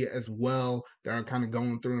B as well that are kind of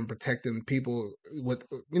going through and protecting people with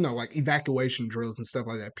like evacuation drills and stuff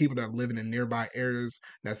like that. People that are living in nearby areas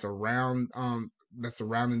that's surrounding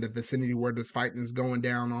the vicinity where this fighting is going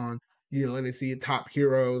down on. You literally see top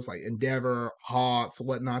heroes like Endeavor, Hawks,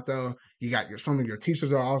 whatnot. Though you got some of your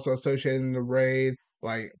teachers are also associated in the raid,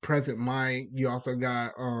 like Present Mic. You also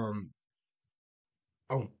got oh,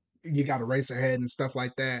 you got Eraserhead and stuff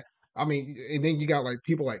like that. I mean, and then you got like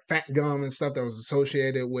people like Fat Gum and stuff that was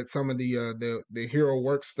associated with some of the hero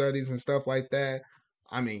work studies and stuff like that.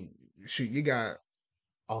 I mean, shoot, you got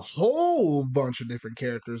a whole bunch of different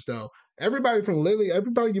characters though. Everybody from literally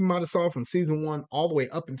everybody you might have saw from season 1 all the way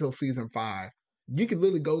up until season 5. You could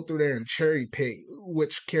literally go through there and cherry pick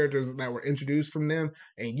which characters that were introduced from them,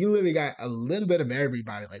 and you literally got a little bit of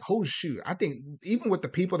everybody. Like, oh shoot, I think even with the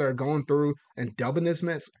people that are going through and dubbing this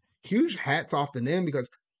mess, huge hats off to them because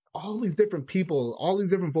all these different people, all these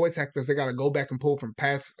different voice actors, they got to go back and pull from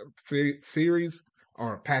past series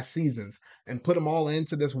or past seasons and put them all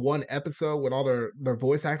into this one episode with all their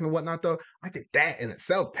voice acting and whatnot, though, I think that in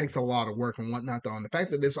itself takes a lot of work and whatnot, though. And the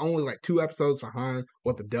fact that it's only like 2 episodes behind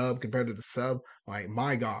what the dub compared to the sub, like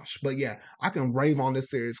my gosh. But yeah, I can rave on this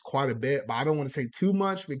series quite a bit, but I don't want to say too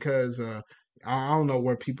much because I don't know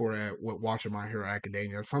where people are at with watching My Hero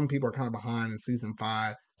Academia. Some people are kind of behind in season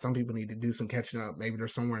 5. Some people need to do some catching up. Maybe they're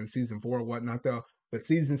somewhere in season 4 or whatnot, though. But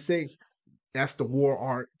season 6, that's the war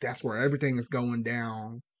arc. That's where everything is going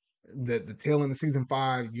down. The tail end of season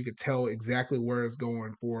 5, you could tell exactly where it's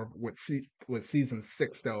going for with season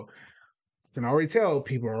 6 though. I can already tell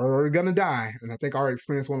people are already gonna die, and I think I already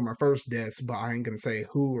experienced one of my first deaths, but I ain't gonna say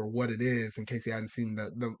who or what it is in case you hadn't seen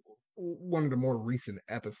the one of the more recent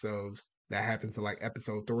episodes that happens to like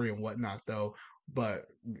episode 3 and whatnot though. But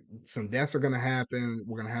some deaths are gonna happen.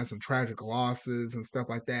 We're gonna have some tragic losses and stuff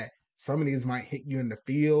like that. Some of these might hit you in the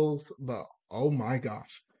feels, but oh my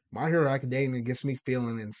gosh, My Hero Academia gets me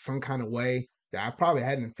feeling in some kind of way that I probably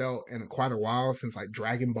hadn't felt in quite a while since like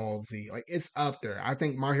Dragon Ball Z. Like it's up there. I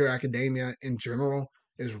think My Hero Academia in general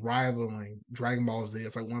is rivaling Dragon Ball Z.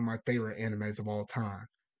 It's like one of my favorite animes of all time.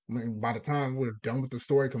 I mean, by the time we're done with the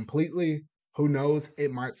story completely, who knows?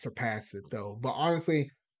 It might surpass it though. But honestly,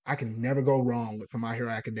 I can never go wrong with some My Hero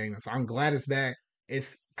Academia. So I'm glad it's back.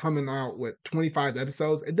 It's coming out with 25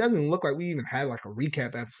 episodes. It doesn't look like we even had like a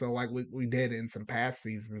recap episode like we did in some past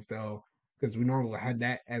seasons though, because we normally had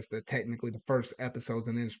that as the technically the first episodes,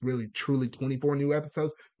 and then it's really truly 24 new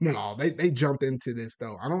episodes. No, they jumped into this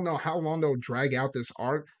though. I don't know how long they'll drag out this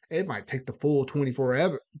arc. It might take the full 24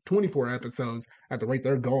 episodes at the rate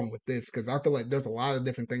they're going with this, because I feel like there's a lot of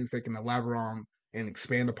different things they can elaborate on and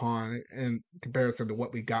expand upon in comparison to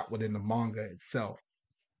what we got within the manga itself.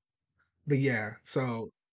 But yeah, so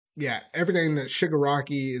yeah, everything that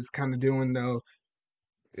Shigaraki is kind of doing though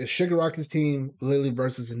is Shigaraki's team, Lily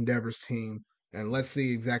versus Endeavor's team, and let's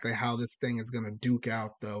see exactly how this thing is gonna duke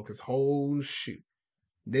out though, because whole shoot,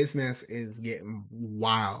 this mess is getting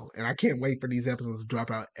wild, and I can't wait for these episodes to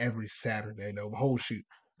drop out every Saturday though. Whole shoot.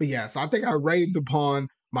 But yeah, so I think I raved upon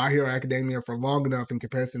My Hero Academia for long enough in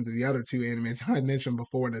comparison to the other two animes I mentioned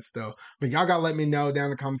before this though. But y'all gotta let me know down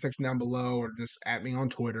in the comment section down below, or just at me on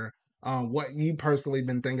Twitter. What you personally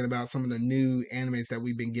been thinking about some of the new animes that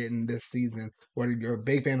we've been getting this season. Whether you're a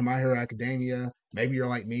big fan of My Hero Academia, maybe you're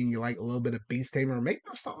like me and you like a little bit of Beast Tamer, or maybe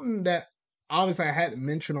there's something that obviously I hadn't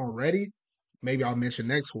mentioned already. Maybe I'll mention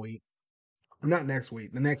next week, not next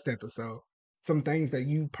week, the next episode, some things that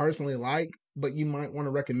you personally like, but you might want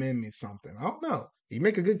to recommend me something. I don't know. You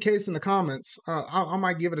make a good case in the comments. I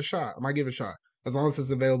might give it a shot. I might give it a shot as long as it's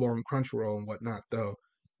available on Crunchyroll and whatnot, though.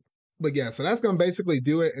 But yeah, so that's gonna basically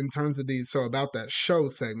do it in terms of the so about that show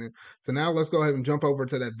segment. So now let's go ahead and jump over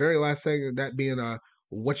to that very last segment, that being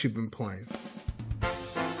what you've been playing.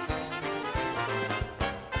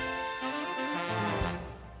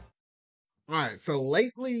 All right, so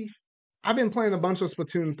lately I've been playing a bunch of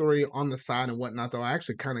Splatoon 3 on the side and whatnot, though. I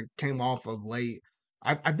actually kind of came off of late.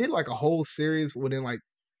 I did like a whole series within like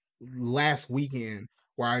last weekend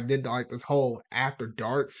where I did like this whole After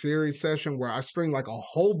Dark series session where I streamed like a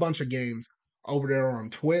whole bunch of games over there on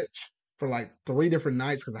Twitch for like 3 different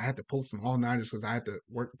nights because I had to pull some all nighters because I had to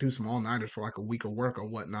do some all nighters for like a week of work or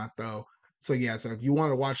whatnot, though. So yeah, so if you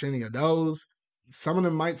want to watch any of those, some of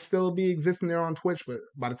them might still be existing there on Twitch, but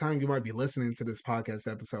by the time you might be listening to this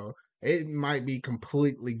podcast episode, it might be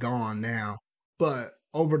completely gone now. But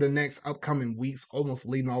over the next upcoming weeks, almost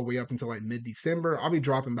leading all the way up until like mid-December, I'll be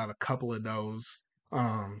dropping about a couple of those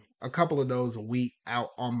a week out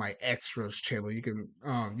on my extras channel. You can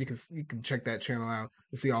check that channel out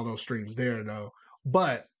and see all those streams there though.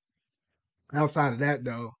 But outside of that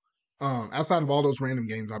though, outside of all those random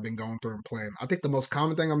games I've been going through and playing, I think the most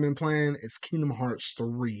common thing I've been playing is Kingdom Hearts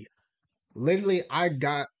 3. Literally, I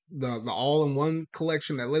got the all in one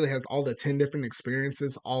collection that literally has all the 10 different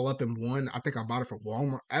experiences all up in one. I think I bought it from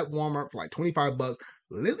Walmart for like 25 bucks,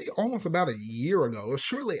 literally almost about a year ago. It was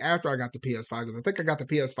shortly after I got the PS5, because I think I got the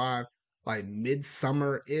PS5 like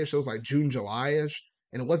midsummer ish. It was like June, July ish.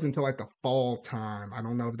 And it wasn't until like the fall time. I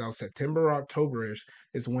don't know if that was September or October ish,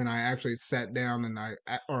 is when I actually sat down and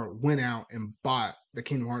or went out and bought the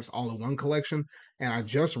Kingdom Hearts All in One collection. And I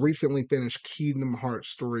just recently finished Kingdom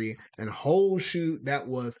Hearts 3, and whole shoot, that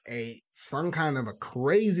was some kind of a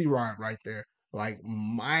crazy ride right there. Like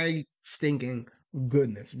my stinking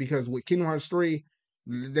goodness, because with Kingdom Hearts 3,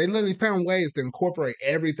 they literally found ways to incorporate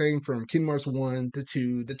everything from Kingdom Hearts 1 to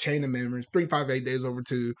 2, the Chain of Memories, 358 Days Over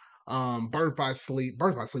 2, Birth by Sleep.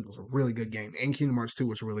 Birth by Sleep was a really good game, and Kingdom Hearts 2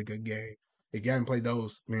 was a really good game. If you haven't played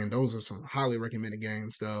those, man, those are some highly recommended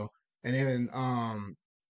games though. And then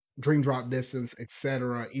Dream Drop Distance,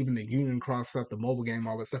 etc., even the Union Cross stuff, the mobile game,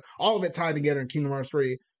 all that stuff, all of it tied together in Kingdom Hearts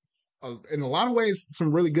 3. In a lot of ways,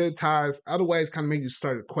 some really good ties. Other ways kind of make you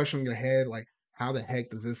start questioning your head, like, how the heck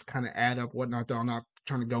does this kind of add up, whatnot, though. I'm not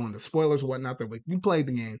trying to go into spoilers or whatnot, though, but you played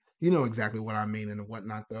the game, you know exactly what I mean and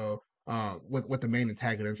whatnot, though. With the main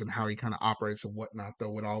antagonist and how he kind of operates and whatnot, though,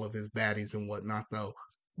 with all of his baddies and whatnot, though.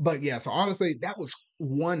 But yeah, so honestly, that was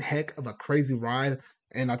one heck of a crazy ride.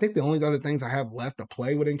 And I think the only other things I have left to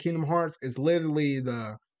play within Kingdom Hearts is literally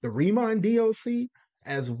the Remind DLC,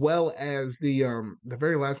 as well as the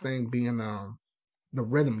very last thing being the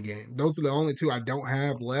rhythm game. Those are the only two I don't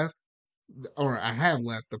have left, or I have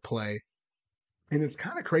left to play. And it's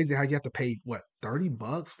kind of crazy how you have to pay what, 30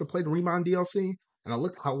 bucks to play the Remind DLC. And I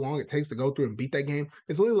look how long it takes to go through and beat that game.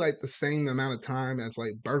 It's literally like the same amount of time as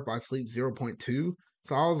like Birth by Sleep 0.2.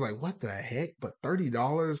 So I was like, what the heck? But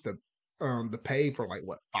 $30 to pay for like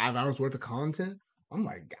what, 5 hours worth of content? I'm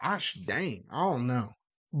like, gosh dang, I don't know.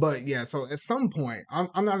 But yeah, so at some point,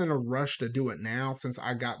 I'm not in a rush to do it now since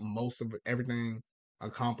I got most of everything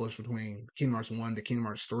accomplished between Kingdom Hearts 1 to Kingdom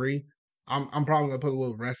Hearts 3. I'm probably gonna put a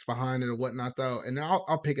little rest behind it or whatnot though, and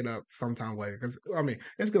I'll pick it up sometime later, because I mean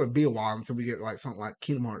it's gonna be a while until we get like something like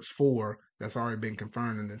Kingdom Hearts 4 that's already been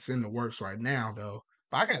confirmed and it's in the works right now though.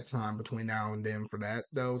 But I got time between now and then for that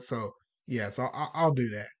though, so Yeah, so I'll do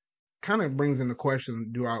that. Kind of brings into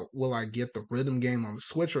question: will I get the rhythm game on the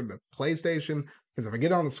Switch or the PlayStation? Because if I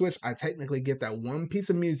get on the Switch, I technically get that one piece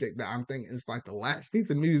of music that I'm thinking is like the last piece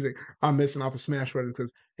of music I'm missing off of Smash Brothers.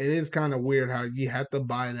 Because it is kind of weird how you have to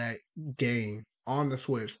buy that game on the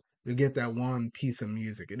Switch to get that one piece of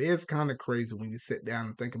music. It is kind of crazy when you sit down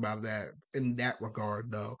and think about that in that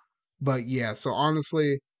regard, though. But yeah, so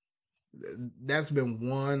honestly, that's been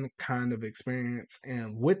one kind of experience.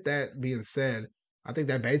 And with that being said, I think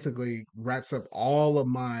that basically wraps up all of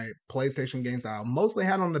my PlayStation games that I mostly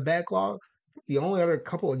had on the backlog. The only other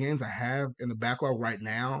couple of games I have in the backlog right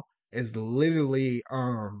now is literally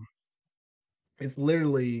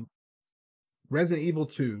Resident Evil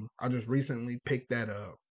 2. I just recently picked that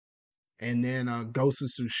up. And then Ghost of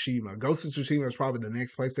Tsushima. Ghost of Tsushima is probably the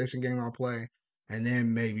next PlayStation game I'll play, and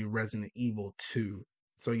then maybe Resident Evil 2.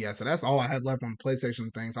 So yeah, so that's all I have left on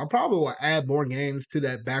PlayStation things. I'll probably will add more games to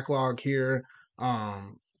that backlog here.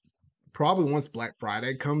 Um, Probably once Black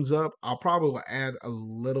Friday comes up, I'll probably will add a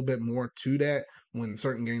little bit more to that when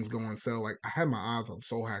certain games go on sale. Like I have my eyes on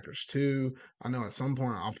Soul Hackers 2. I know at some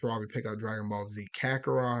point I'll probably pick up Dragon Ball Z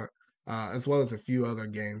Kakarot, as well as a few other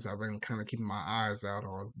games I've been kind of keeping my eyes out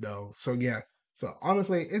on though. So yeah, so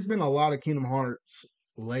honestly, it's been a lot of Kingdom Hearts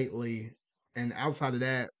lately, and outside of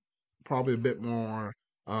that, probably a bit more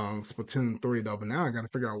Splatoon 3 though. But now I got to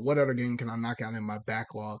figure out what other game can I knock out in my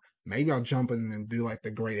backlog. Maybe I'll jump in and do like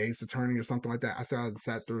the Great Ace Attorney or something like that. I still haven't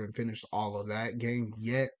sat through and finished all of that game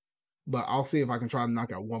yet, but I'll see if I can try to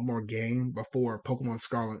knock out one more game before Pokemon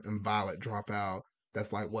Scarlet and Violet drop out.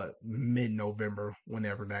 That's like what, mid-November,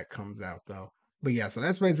 whenever that comes out though. But yeah, so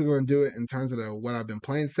that's basically going to do it in terms of the what I've been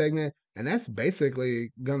playing segment, and that's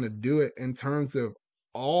basically going to do it in terms of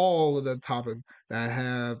all of the topics that I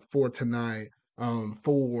have for tonight.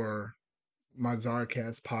 For my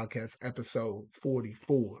Zarcast podcast episode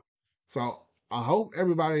 44. So I hope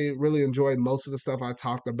everybody really enjoyed most of the stuff I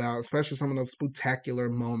talked about, especially some of those spectacular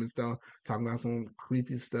moments though. Talking about some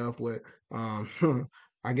creepy stuff with um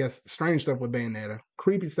I guess strange stuff with Bayonetta,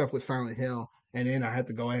 creepy stuff with Silent Hill, and then I had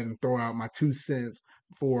to go ahead and throw out my 2 cents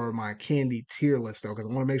for my candy tier list though, because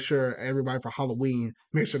I want to make sure everybody for Halloween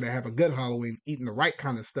make sure they have a good Halloween, eating the right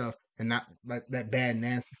kind of stuff and not like that bad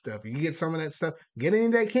nasty stuff. If you get some of that stuff, get any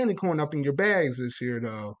of that candy corn up in your bags this year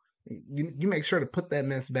though. You make sure to put that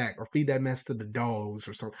mess back or feed that mess to the dogs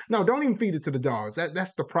or something. No, don't even feed it to the dogs.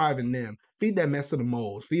 That's depriving them. Feed that mess to the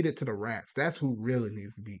moles. Feed it to the rats. That's who really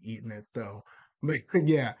needs to be eating it though. But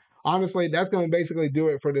yeah, honestly, that's going to basically do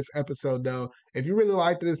it for this episode, though. If you really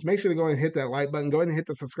liked this, make sure to go ahead and hit that like button. Go ahead and hit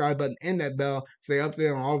the subscribe button and that bell. Stay up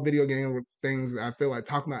there on all video game things that I feel like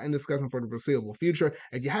talking about and discussing for the foreseeable future.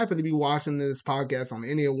 If you happen to be watching this podcast on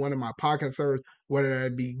any of one of my podcast servers, whether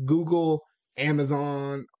that be Google,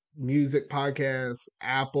 Amazon, Music Podcasts,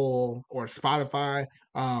 Apple, or Spotify,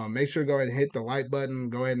 make sure to go ahead and hit the like button.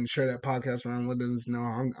 Go ahead and share that podcast around with us. You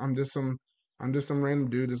know, I'm just some random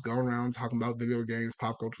dude that's going around talking about video games,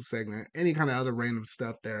 pop culture segment, any kind of other random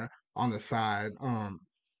stuff there on the side.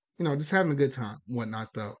 Just having a good time, whatnot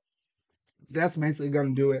though. That's basically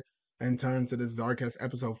gonna do it in terms of this Zarcast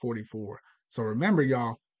episode 44. So remember,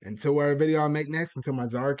 y'all, until whatever video I make next, until my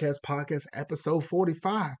Zarcast podcast episode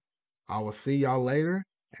 45, I will see y'all later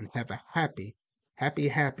and have a happy, happy,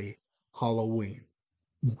 happy Halloween.